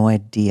have no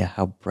idea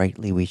how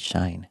brightly we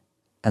shine.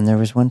 And there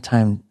was one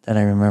time that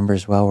I remember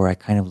as well where I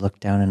kind of looked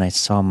down and I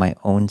saw my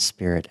own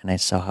spirit and I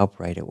saw how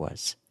bright it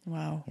was.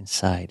 Wow.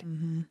 Inside.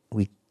 Mm-hmm.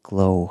 We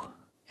glow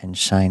and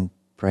shine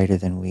brighter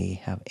than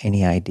we have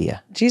any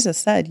idea. Jesus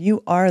said,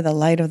 you are the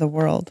light of the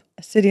world.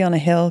 A city on a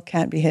hill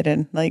can't be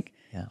hidden. Like,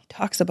 he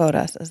talks about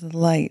us as the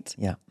light.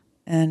 Yeah.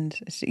 And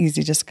it's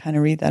easy just to kind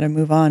of read that and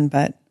move on.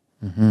 But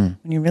when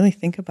you really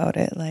think about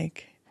it,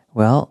 like...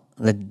 Well,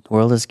 the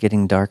world is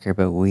getting darker,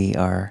 but we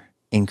are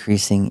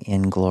increasing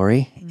in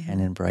glory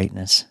and in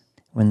brightness.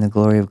 When the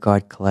glory of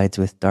God collides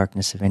with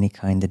darkness of any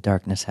kind, the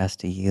darkness has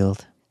to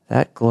yield.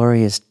 That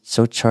glory is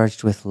so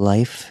charged with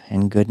life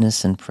and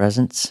goodness and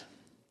presence.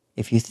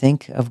 If you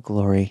think of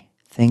glory,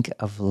 think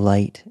of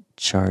light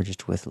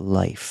charged with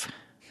life.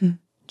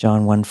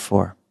 John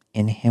 1:4,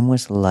 in him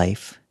was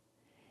life,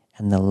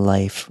 and the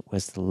life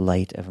was the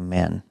light of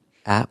men.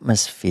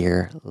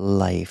 Atmosphere,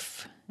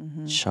 life,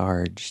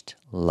 charged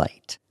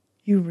light.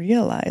 You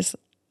realize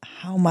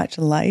how much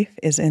life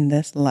is in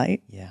this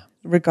light. Yeah.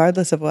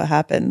 Regardless of what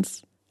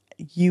happens,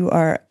 you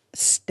are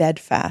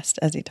steadfast,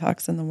 as he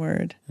talks in the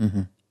word.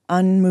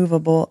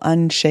 Unmovable,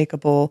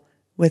 unshakable,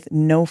 with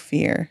no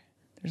fear.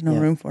 There's no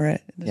room for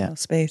it. There's no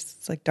space.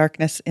 It's like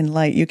darkness in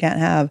light. You can't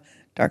have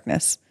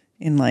darkness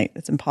in light.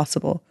 It's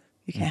impossible.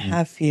 You can't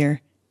have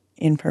fear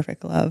in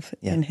perfect love,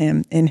 in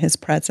him, in his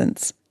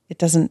presence. It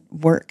doesn't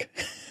work.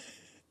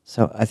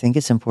 So I think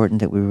it's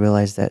important that we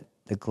realize that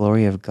the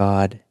glory of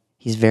God,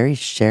 he's very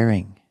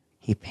sharing.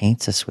 He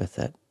paints us with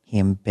it.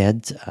 He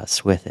embeds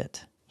us with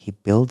it. He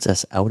builds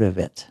us out of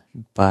it.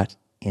 But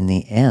in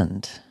the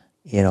end,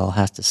 it all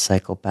has to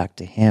cycle back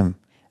to him.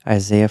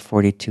 Isaiah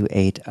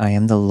 42:8, I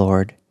am the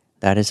Lord,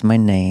 that is my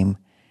name.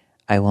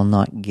 I will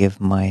not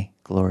give my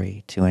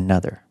glory to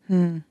another.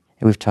 And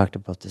we've talked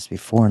about this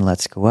before in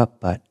Let's Go Up,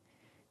 but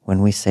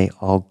when we say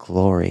all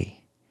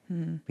glory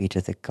be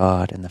to the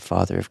God and the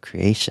Father of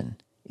creation,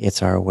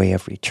 it's our way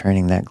of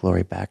returning that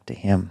glory back to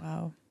him.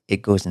 Wow.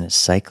 It goes in a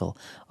cycle.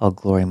 All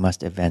glory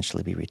must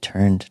eventually be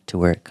returned to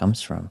where it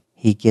comes from.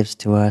 He gives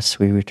to us,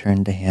 we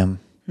return to him.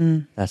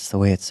 That's the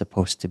way it's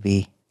supposed to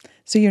be.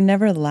 So you're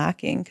never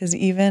lacking, because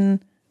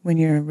even when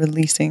you're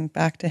releasing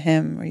back to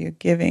him, or you're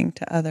giving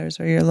to others,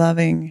 or you're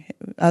loving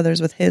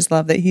others with his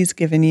love that he's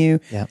given you,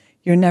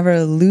 you're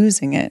never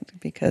losing it,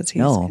 because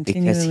he's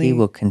because he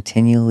will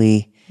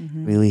continually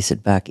release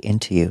it back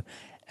into you.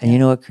 And you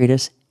know what,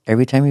 Cretus?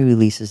 Every time he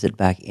releases it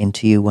back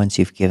into you once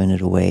you've given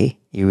it away,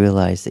 you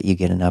realize that you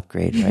get an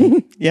upgrade,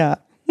 right? Yeah.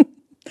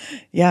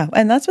 Yeah,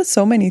 and that's with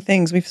so many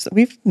things.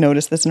 We've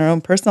noticed this in our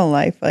own personal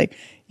life. Like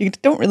you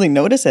don't really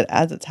notice it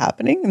as it's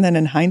happening, and then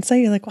in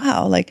hindsight, you're like,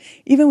 wow. Like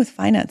even with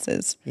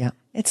finances, Yeah.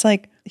 it's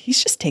like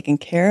he's just taking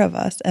care of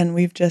us, and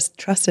we've just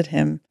trusted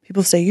him.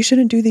 People say you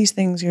shouldn't do these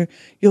things.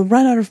 You'll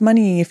run out of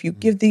money if you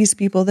give these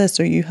people this,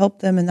 or you help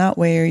them in that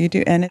way, or you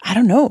do. And I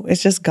don't know.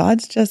 It's just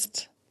God's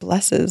just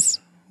blesses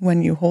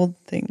when you hold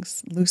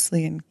things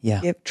loosely and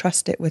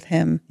trust it with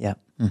Him. Yeah.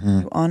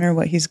 You honor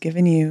what He's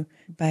given you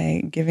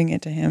by giving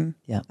it to Him.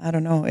 Yeah. I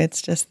don't know.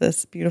 It's just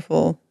this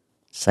beautiful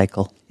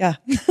cycle. Yeah.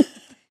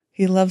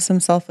 He loves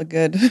himself a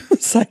good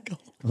cycle.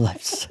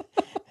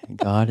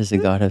 God is a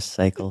God of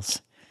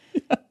cycles.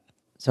 Yeah.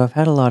 So I've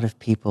had a lot of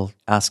people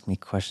ask me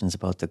questions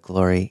about the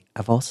glory.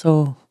 I've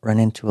also run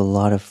into a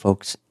lot of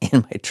folks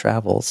in my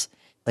travels.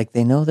 Like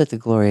they know that the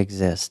glory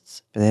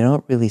exists, but they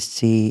don't really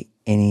see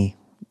any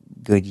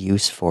good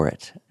use for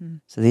it.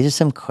 So these are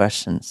some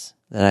questions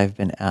that I've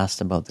been asked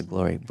about the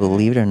glory,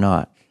 believe it or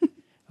not.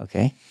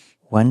 Okay?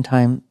 One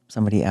time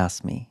somebody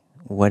asked me,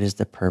 what is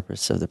the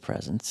purpose of the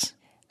presence?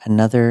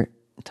 Another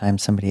time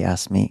somebody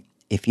asked me,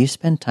 if you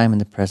spend time in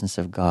the presence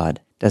of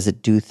God, does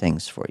it do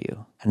things for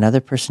you?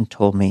 Another person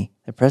told me,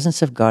 the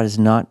presence of God is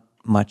not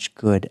much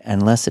good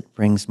unless it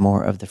brings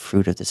more of the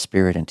fruit of the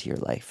Spirit into your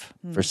life.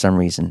 For some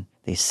reason,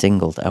 they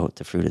singled out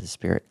the fruit of the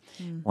Spirit.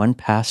 One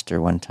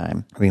pastor one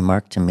time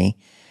remarked to me,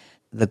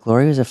 the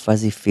glory is a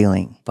fuzzy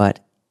feeling,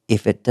 but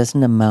if it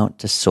doesn't amount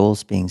to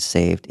souls being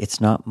saved, it's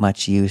not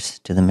much use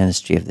to the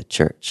ministry of the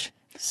church.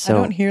 So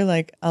I don't hear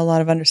like a lot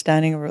of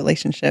understanding of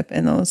relationship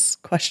in those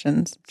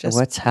questions. So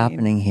what's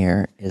happening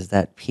here is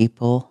that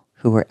people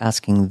who are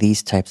asking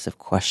these types of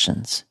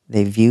questions,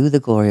 they view the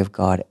glory of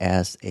God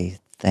as a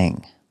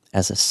thing,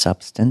 as a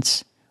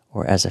substance,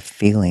 or as a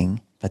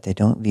feeling, but they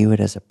don't view it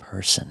as a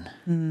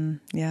person.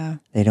 Yeah.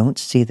 They don't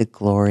see the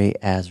glory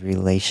as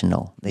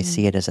relational. They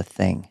see it as a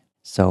thing.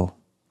 So,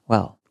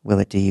 well, will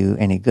it do you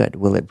any good?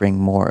 Will it bring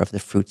more of the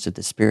fruits of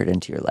the Spirit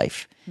into your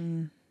life?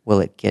 Will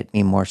it get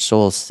me more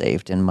souls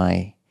saved in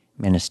my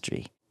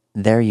ministry?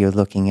 There you're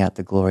looking at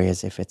the glory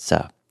as if it's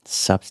a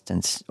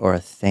substance or a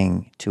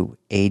thing to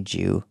aid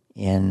you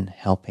in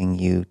helping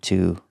you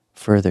to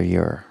further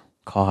your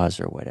cause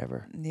or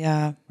whatever.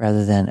 Yeah.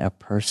 Rather than a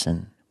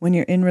person. When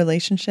you're in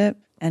relationship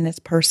and it's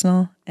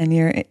personal and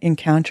you're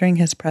encountering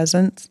His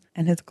presence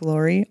and His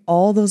glory,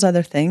 all those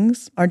other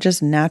things are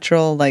just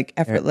natural, like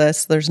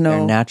effortless. There's no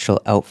they're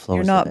natural outflows.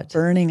 You're not of it.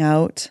 burning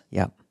out.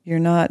 Yeah. You're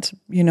not,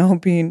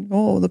 being,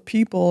 the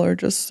people are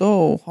just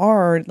so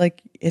hard.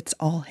 Like it's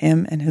all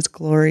Him and His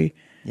glory.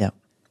 Yeah.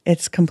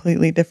 It's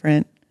completely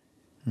different.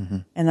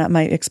 And that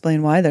might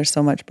explain why there's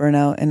so much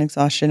burnout and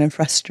exhaustion and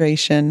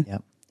frustration.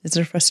 Yep. Is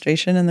there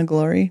frustration in the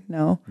glory?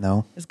 No.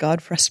 Is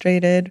God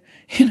frustrated?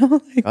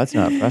 God's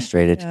not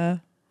frustrated. Yeah.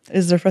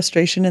 Is there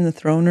frustration in the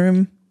throne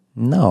room?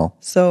 No.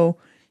 So,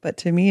 but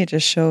to me, it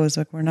just shows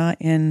like we're not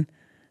in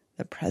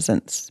the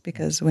presence,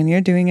 because when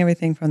you're doing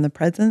everything from the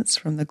presence,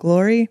 from the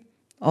glory,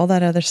 all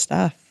that other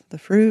stuff, the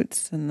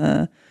fruits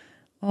and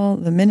all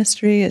the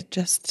ministry,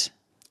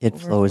 it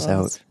flows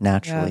out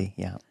naturally.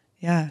 Yeah.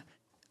 Yeah.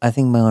 I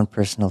think my own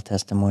personal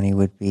testimony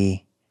would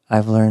be,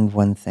 I've learned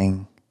one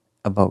thing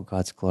about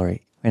God's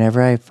glory.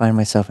 Whenever I find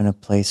myself in a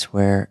place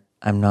where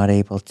I'm not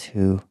able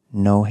to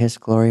know His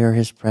glory or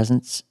His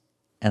presence,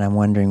 and I'm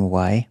wondering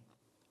why,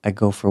 I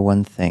go for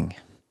one thing.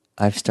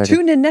 I've started...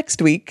 Tune in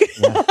next week.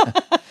 Yeah.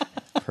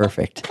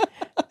 Perfect.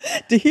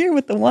 To hear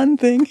what the one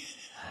thing...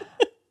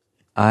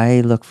 I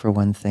look for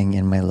one thing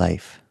in my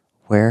life.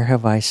 Where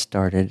have I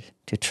started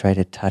to try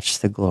to touch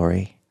the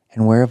glory?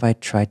 And where have I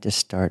tried to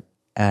start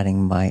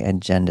adding my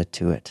agenda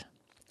to it?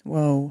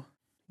 Whoa.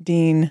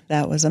 Dean,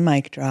 that was a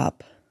mic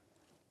drop.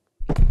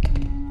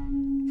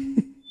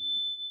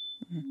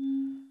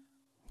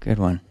 Good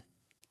one.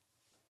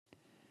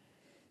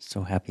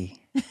 So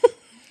happy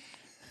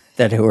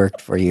that it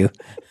worked for you.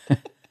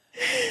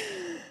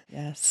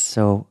 Yes.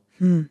 So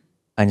I'm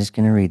just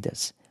going to read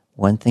this.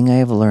 One thing I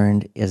have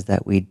learned is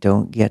that we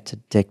don't get to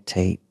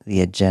dictate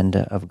the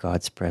agenda of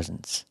God's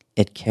presence.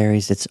 It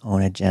carries its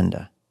own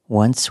agenda.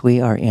 Once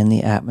we are in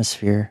the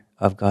atmosphere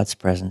of God's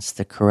presence,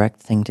 the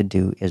correct thing to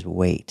do is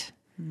wait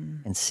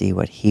and see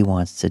what He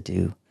wants to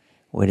do,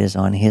 what is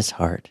on His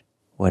heart,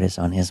 what is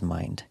on His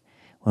mind.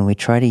 When we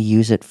try to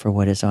use it for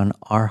what is on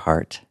our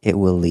heart, it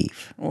will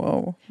leave.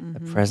 Whoa. The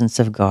presence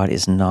of God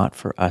is not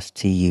for us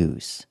to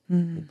use.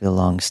 It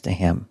belongs to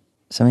Him.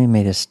 Somebody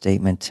made a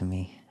statement to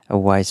me, a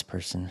wise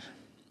person.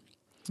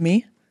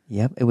 Me?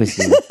 Yep, it was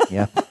you.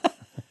 Yep.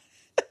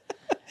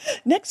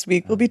 Next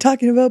week, we'll be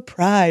talking about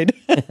pride.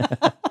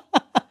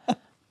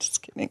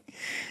 Just kidding.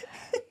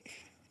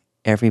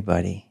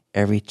 Everybody,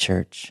 every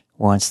church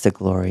wants the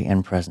glory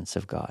and presence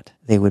of God.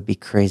 They would be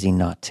crazy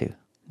not to.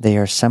 They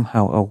are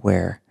somehow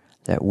aware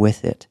that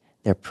with it,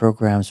 their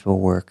programs will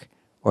work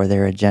or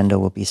their agenda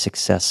will be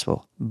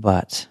successful.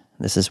 But,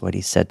 this is what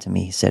he said to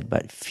me, he said,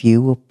 but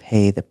few will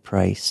pay the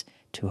price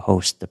to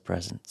host the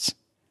presence.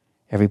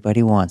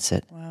 Everybody wants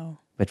it, wow.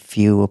 But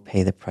few will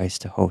pay the price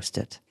to host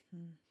it.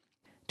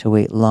 To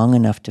wait long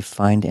enough to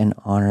find and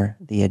honor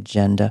the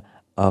agenda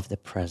of the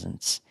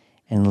presence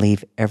and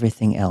leave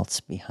everything else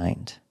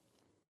behind.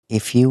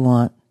 If you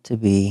want to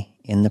be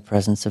in the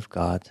presence of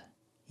God,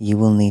 you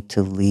will need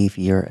to leave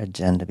your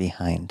agenda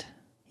behind.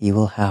 You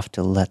will have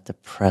to let the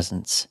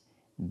presence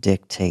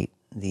dictate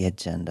the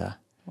agenda.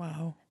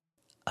 Wow.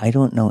 I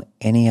don't know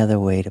any other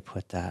way to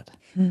put that.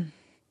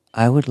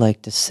 I would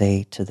like to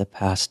say to the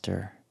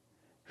pastor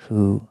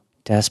who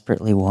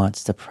desperately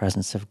wants the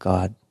presence of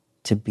God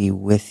to be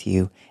with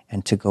you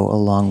and to go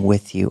along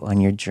with you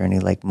on your journey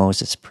like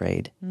Moses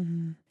prayed.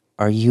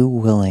 Are you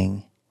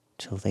willing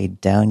to lay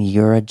down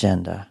your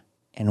agenda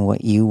and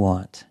what you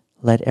want?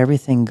 Let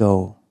everything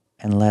go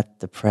and let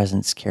the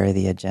presence carry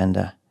the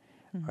agenda.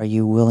 Are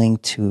you willing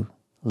to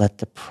let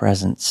the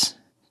presence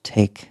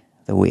take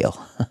the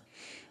wheel?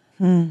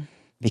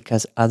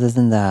 Because other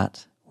than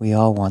that, we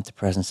all want the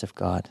presence of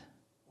God.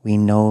 We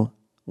know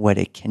what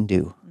it can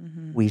do.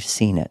 We've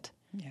seen it.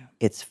 Yeah.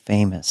 It's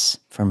famous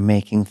for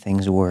making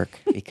things work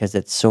because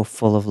it's so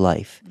full of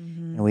life.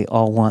 And we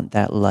all want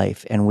that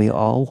life. And we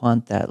all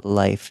want that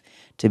life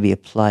to be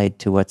applied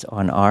to what's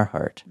on our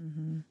heart.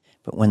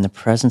 But when the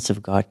presence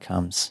of God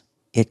comes,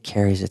 it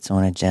carries its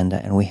own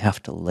agenda. And we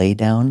have to lay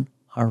down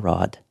our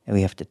rod. And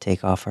we have to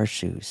take off our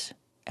shoes.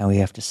 And we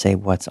have to say,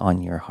 what's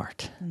on your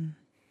heart?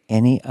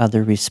 Any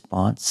other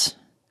response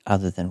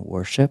other than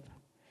worship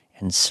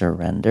and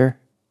surrender,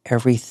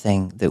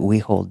 everything that we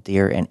hold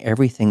dear and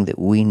everything that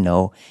we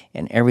know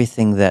and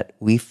everything that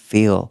we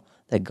feel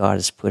that God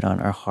has put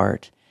on our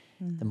heart,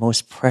 the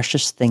most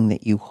precious thing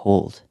that you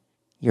hold,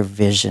 your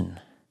vision,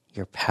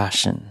 your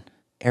passion,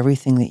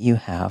 everything that you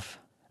have,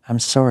 I'm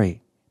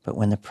sorry, but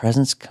when the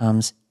presence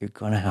comes, you're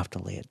going to have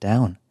to lay it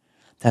down.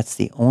 That's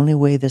the only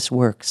way this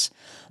works.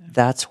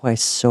 That's why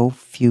so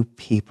few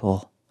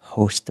people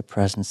host the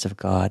presence of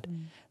God.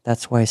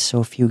 That's why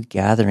so few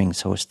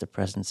gatherings host the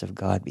presence of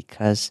God,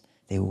 because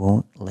they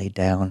won't lay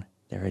down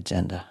their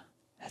agenda.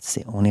 That's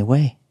the only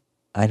way.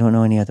 I don't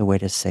know any other way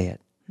to say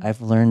it.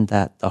 I've learned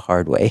that the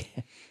hard way.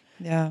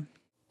 Yeah.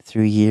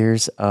 Through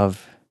years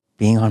of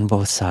being on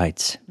both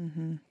sides,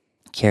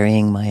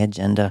 carrying my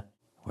agenda,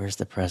 where's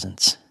the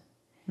presence?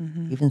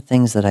 Even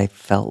things that I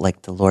felt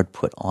like the Lord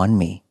put on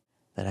me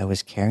that I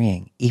was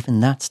carrying, even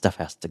that stuff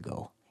has to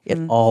go. It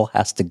all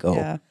has to go.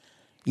 Yeah.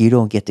 You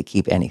don't get to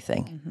keep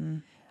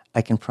anything.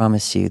 I can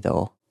promise you,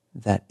 though,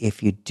 that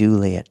if you do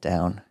lay it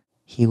down,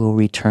 He will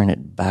return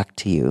it back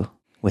to you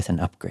with an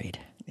upgrade.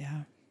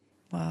 Yeah.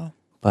 Wow.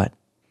 But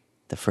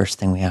the first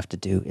thing we have to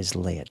do is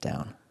lay it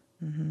down.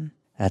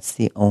 That's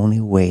the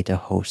only way to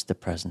host the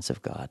presence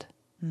of God.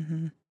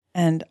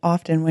 And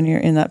often when you're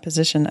in that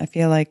position, I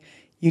feel like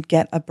you'd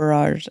get a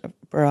barrage.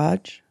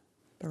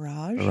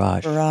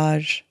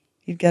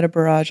 You'd get a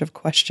barrage of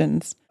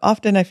questions.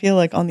 Often I feel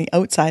like on the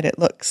outside it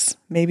looks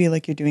maybe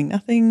like you're doing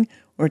nothing,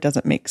 or it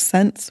doesn't make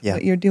sense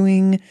what you're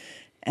doing.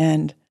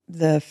 And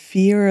the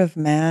fear of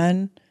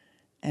man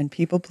and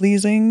people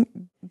pleasing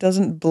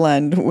doesn't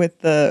blend with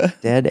the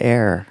Dead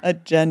air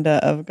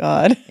agenda of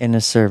God. in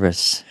a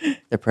service.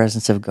 The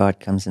presence of God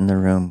comes in the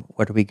room.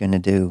 What are we going to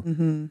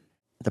do?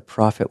 The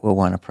prophet will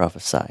want to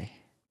prophesy.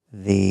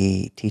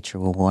 The teacher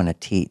will want to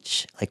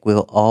teach. Like,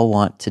 we'll all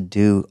want to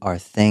do our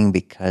thing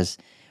because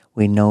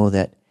we know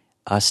that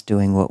us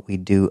doing what we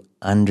do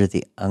under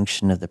the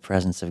unction of the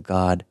presence of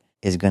God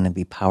is going to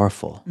be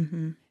powerful.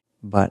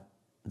 But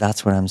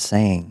that's what I'm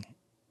saying.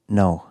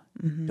 No,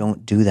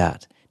 don't do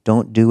that.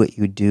 Don't do what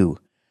you do.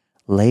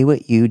 Lay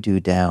what you do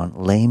down.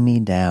 Lay me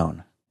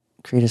down.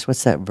 Cretus,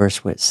 what's that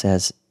verse where it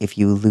says, if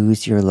you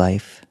lose your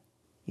life,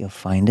 you'll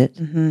find it?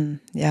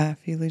 Yeah,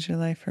 if you lose your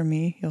life for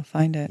me, you'll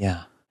find it.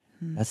 Yeah.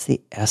 That's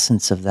the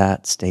essence of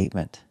that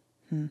statement.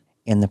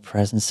 In the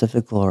presence of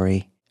the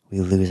glory, we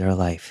lose our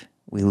life.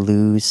 We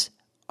lose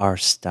our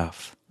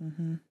stuff.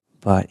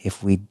 But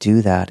if we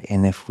do that,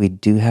 and if we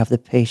do have the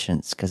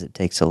patience, because it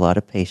takes a lot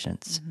of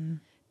patience,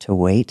 to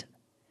wait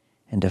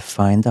and to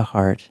find the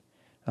heart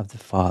of the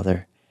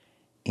Father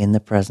in the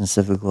presence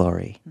of the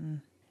glory,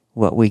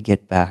 what we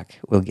get back,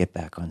 we'll get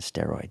back on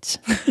steroids.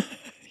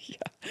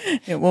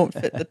 It won't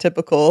fit the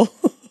typical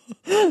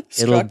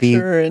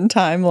structure and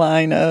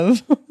timeline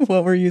of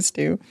what we're used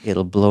to.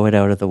 It'll blow it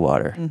out of the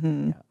water.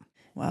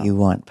 Wow. You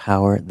want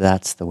power,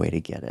 that's the way to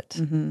get it.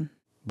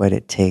 But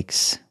it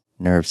takes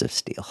nerves of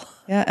steel.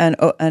 Yeah,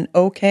 and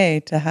okay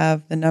to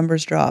have the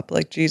numbers drop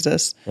like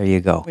Jesus. There you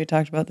go. We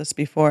talked about this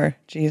before.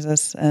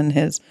 Jesus and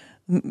his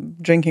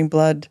drinking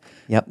blood,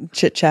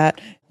 chit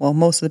chat. Well,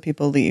 most of the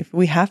people leave.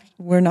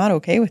 We're not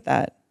okay with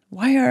that.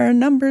 Why are our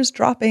numbers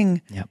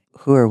dropping? Yep.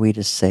 Who are we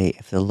to say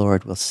if the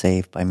Lord will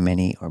save by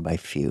many or by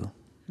few?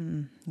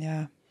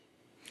 Yeah.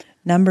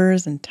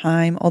 Numbers and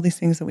time, all these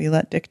things that we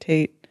let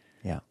dictate.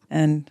 Yeah.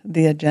 And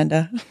the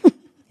agenda.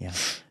 Yeah.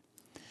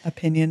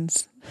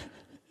 Opinions.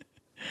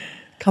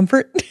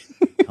 Comfort.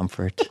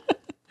 Comfort.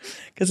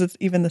 Because it's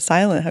even the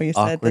silent, how you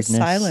said, the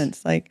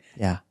silence, like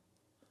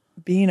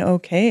being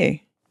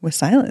okay with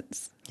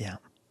silence. Yeah.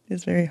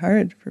 Is very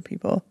hard for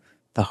people.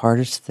 The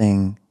hardest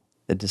thing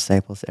the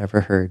disciples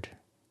ever heard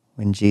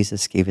when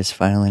Jesus gave his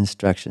final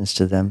instructions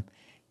to them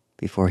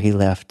before he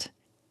left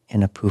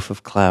in a poof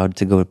of cloud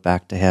to go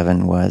back to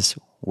heaven was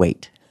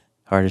wait.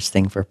 Hardest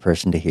thing for a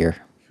person to hear.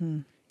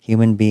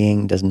 Human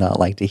being does not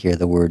like to hear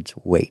the words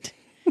wait.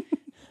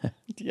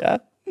 Yeah.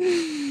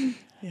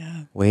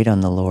 Yeah. Wait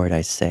on the Lord,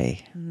 I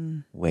say.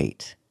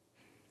 Wait.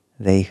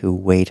 They who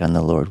wait on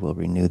the Lord will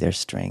renew their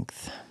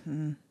strength.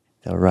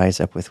 They'll rise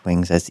up with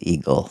wings as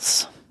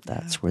eagles.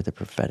 That's where the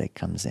prophetic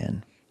comes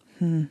in.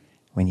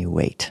 When you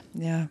wait.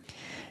 Yeah.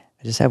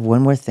 I just have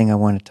one more thing I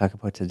want to talk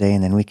about today,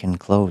 and then we can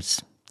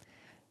close.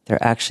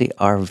 There actually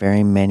are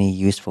very many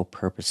useful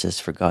purposes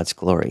for God's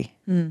glory.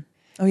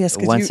 Oh, yes,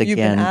 because you've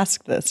been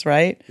asked this,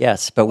 right?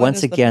 Yes, but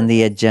once again,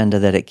 the agenda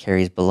that it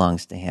carries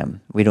belongs to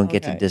Him. We don't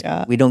get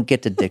we don't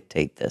get to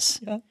dictate this.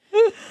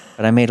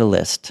 But I made a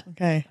list.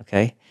 Okay.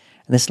 And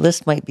this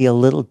list might be a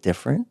little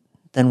different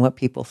than what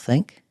people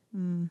think.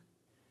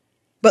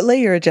 But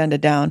lay your agenda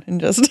down and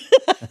just...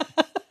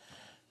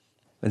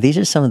 But these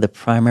are some of the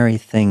primary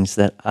things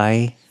that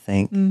I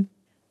think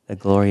the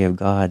glory of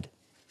God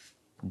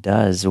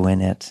does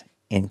when it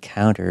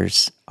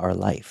encounters our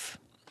life.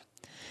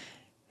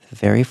 The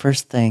very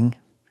first thing,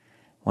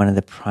 one of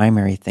the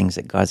primary things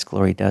that God's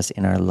glory does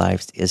in our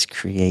lives is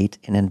create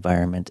an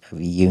environment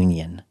of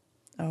union.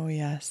 Oh,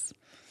 yes.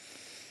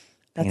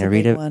 I'm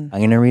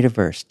going to read a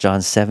verse,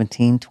 John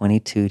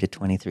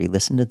 17:22-23.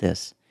 Listen to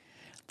this.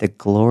 The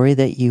glory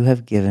that you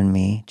have given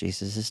me,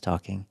 Jesus is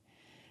talking,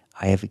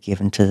 I have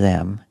given to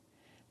them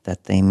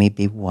that they may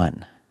be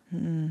one,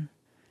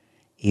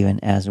 even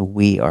as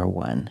we are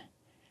one.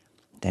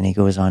 Then he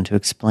goes on to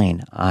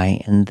explain,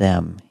 I and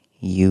them,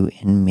 you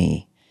and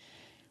me,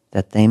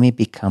 that they may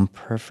become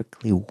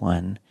perfectly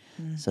one,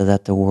 so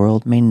that the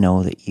world may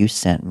know that you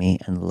sent me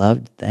and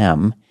loved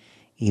them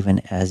even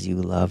as you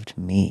loved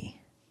me.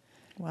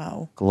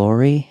 Wow.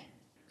 Glory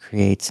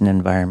creates an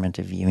environment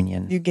of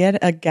union. You get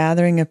a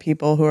gathering of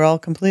people who are all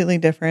completely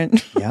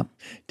different. Yep.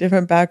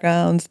 Different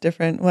backgrounds,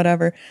 different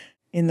whatever.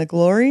 In the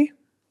glory,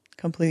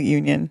 complete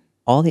union.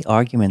 All the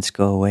arguments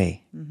go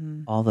away.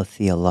 All the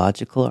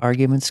theological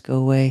arguments go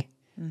away.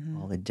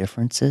 All the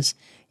differences.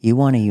 You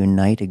want to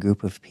unite a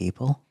group of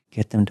people,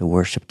 get them to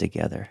worship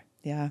together.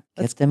 Yeah.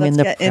 Get them in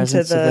the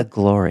presence of the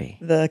glory.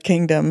 The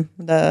kingdom,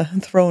 the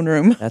throne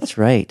room. That's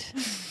right.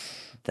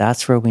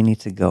 That's where we need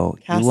to go.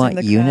 Casting you want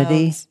the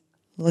unity? crowns,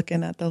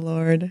 looking at the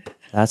Lord.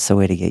 That's the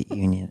way to get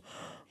union.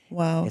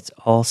 Wow. It's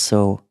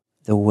also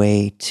the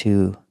way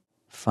to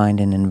find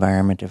an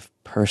environment of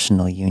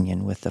personal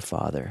union with the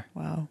Father.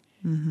 Wow.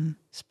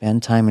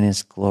 Spend time in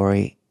His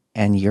glory,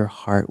 and your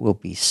heart will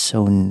be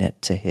so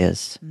knit to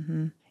His.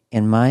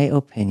 In my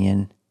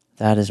opinion,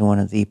 that is one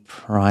of the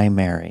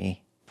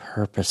primary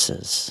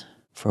purposes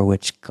for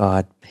which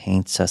God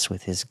paints us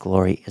with His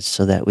glory, is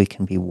so that we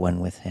can be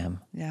one with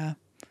Him. Yeah.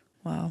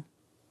 Wow.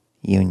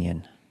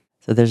 Union.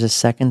 So there's a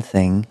second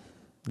thing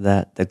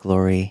that the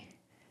glory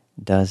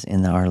does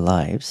in our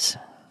lives,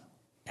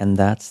 and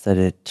that's that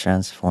it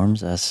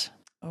transforms us.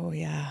 Oh,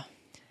 yeah.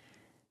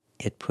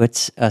 It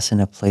puts us in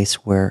a place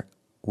where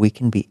we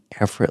can be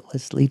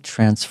effortlessly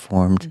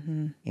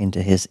transformed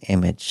into His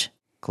image.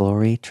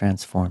 Glory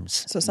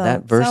transforms. So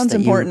sounds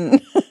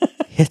important.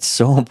 It's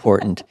so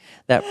important.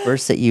 That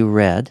verse that you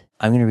read,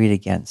 I'm going to read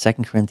again. 2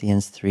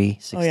 Corinthians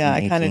 3:16. Oh, yeah.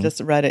 I kind of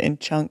just read it in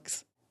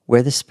chunks.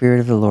 Where the Spirit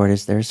of the Lord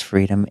is, there is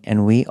freedom,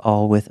 and we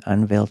all with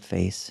unveiled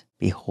face,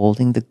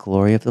 beholding the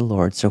glory of the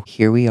Lord. So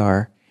here we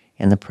are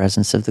in the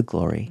presence of the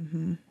glory,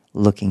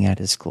 looking at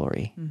His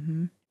glory.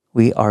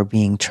 We are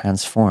being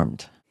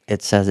transformed.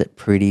 It says it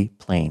pretty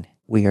plain.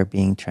 We are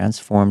being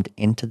transformed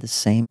into the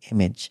same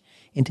image,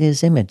 into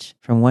His image,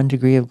 from one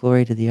degree of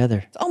glory to the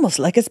other. It's almost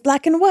like it's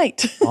black and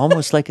white.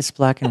 Almost like it's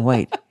black and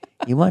white.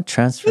 You want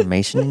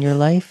transformation in your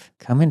life?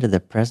 Come into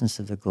the presence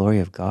of the glory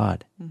of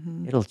God.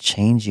 It'll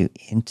change you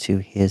into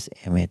His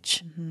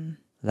image.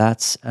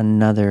 That's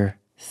another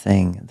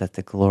thing that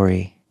the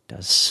glory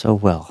does so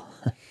well.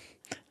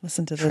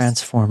 Listen to this.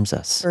 Transforms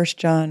us. 1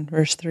 John,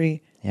 verse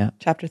 3. Yeah.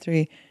 Chapter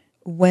 3.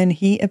 When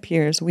He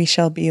appears, we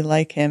shall be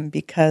like Him,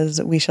 because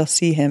we shall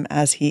see Him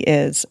as He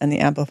is. And the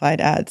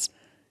Amplified adds,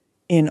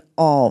 in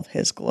all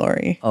His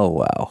glory. Oh,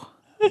 wow.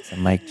 It's a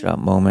mic drop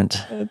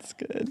moment. That's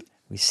good.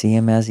 We see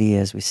Him as He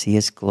is. We see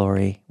His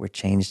glory. We're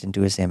changed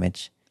into His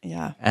image.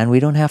 Yeah. And we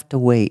don't have to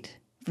wait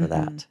for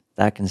that.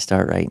 That can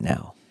start right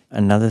now.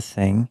 Another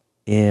thing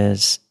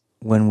is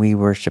when we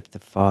worship the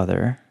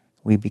Father,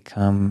 we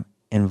become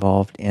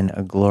involved in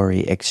a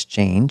glory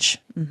exchange.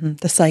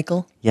 The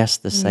cycle. Yes,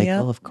 the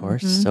cycle, of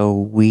course. So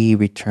we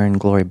return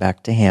glory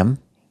back to Him,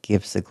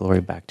 gives the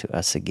glory back to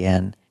us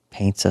again,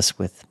 paints us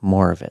with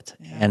more of it.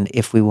 Yeah. And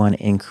if we want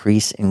to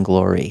increase in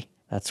glory,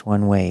 that's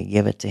one way.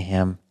 Give it to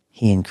Him.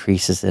 He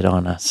increases it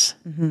on us.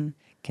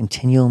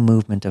 Continual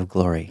movement of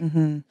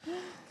glory.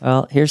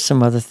 Well, here's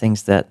some other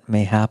things that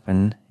may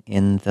happen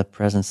in the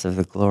presence of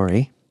the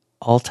glory.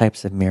 All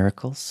types of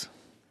miracles.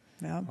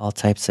 Yeah. All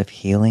types of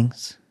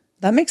healings.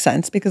 That makes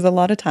sense, because a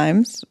lot of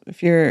times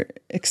if you're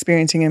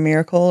experiencing a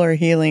miracle or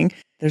healing,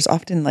 there's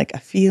often like a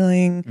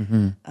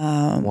feeling,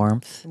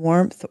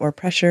 warmth or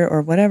pressure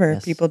or whatever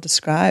people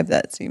describe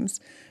that seems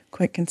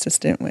quite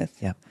consistent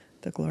with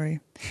the glory.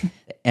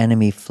 The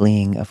enemy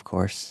fleeing, of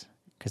course,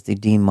 because the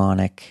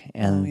demonic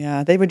and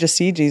they would just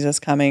see Jesus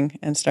coming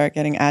and start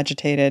getting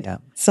agitated. Yeah.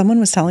 Someone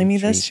was telling me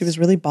this. She was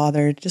really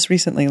bothered just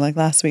recently, like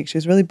last week. She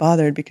was really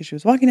bothered because she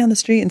was walking down the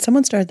street and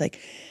someone started like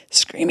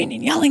screaming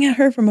and yelling at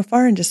her from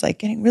afar and just like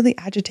getting really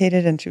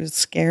agitated, and she was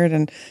scared,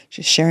 and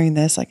she's sharing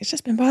this like, it's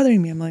just been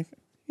bothering me. I'm like,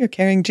 you're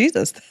carrying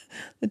Jesus.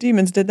 The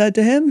demons did that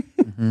to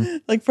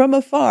him. Like from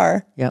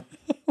afar. Yep.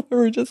 We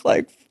were just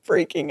like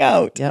freaking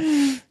out. Yep.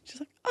 She's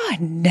like, I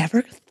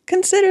never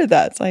considered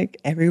that. It's like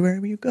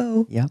everywhere you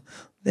go. Yep.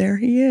 There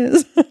he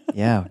is.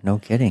 Yeah, no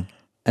kidding.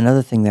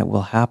 Another thing that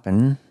will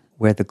happen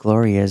where the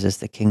glory is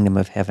the kingdom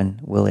of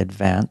heaven will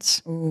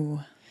advance. Ooh.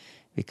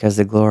 Because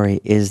the glory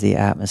is the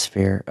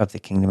atmosphere of the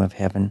kingdom of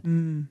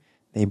heaven.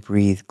 They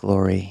breathe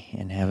glory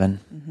in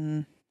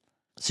heaven.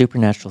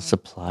 Supernatural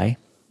supply.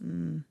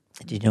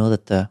 Did you know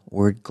that the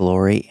word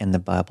glory in the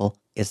Bible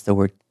is the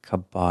word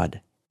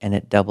kabod? And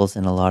it doubles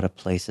in a lot of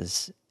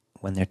places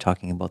when they're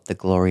talking about the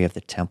glory of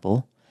the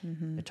temple.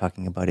 They're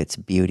talking about its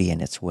beauty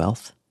and its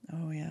wealth.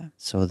 Oh, yeah.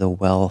 So the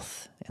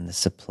wealth and the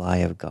supply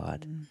of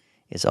God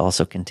is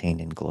also contained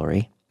in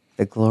glory.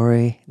 The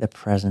glory, the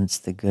presence,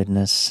 the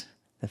goodness,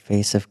 the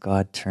face of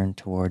God turned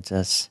towards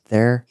us.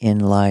 Therein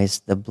lies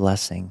the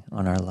blessing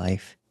on our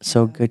life.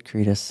 So good,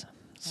 Cretus.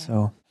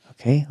 So,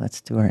 okay,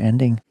 let's do our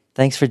ending.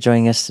 Thanks for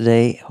joining us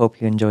today.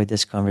 Hope you enjoyed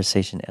this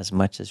conversation as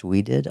much as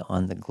we did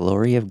on the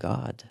glory of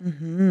God.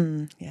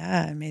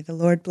 Yeah, may the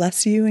Lord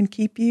bless you and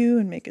keep you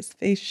and make his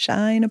face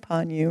shine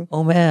upon you.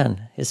 Oh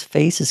man, his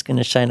face is going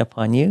to shine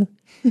upon you.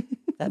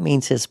 That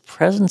means his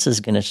presence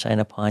is going to shine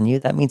upon you.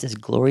 That means his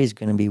glory is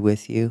going to be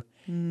with you.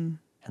 And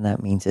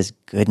that means his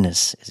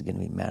goodness is going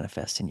to be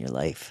manifest in your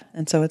life.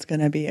 And so it's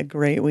going to be a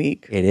great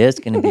week. It is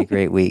going to be a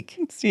great week.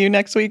 See you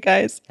next week,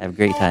 guys. Have a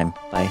great time.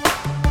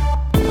 Bye.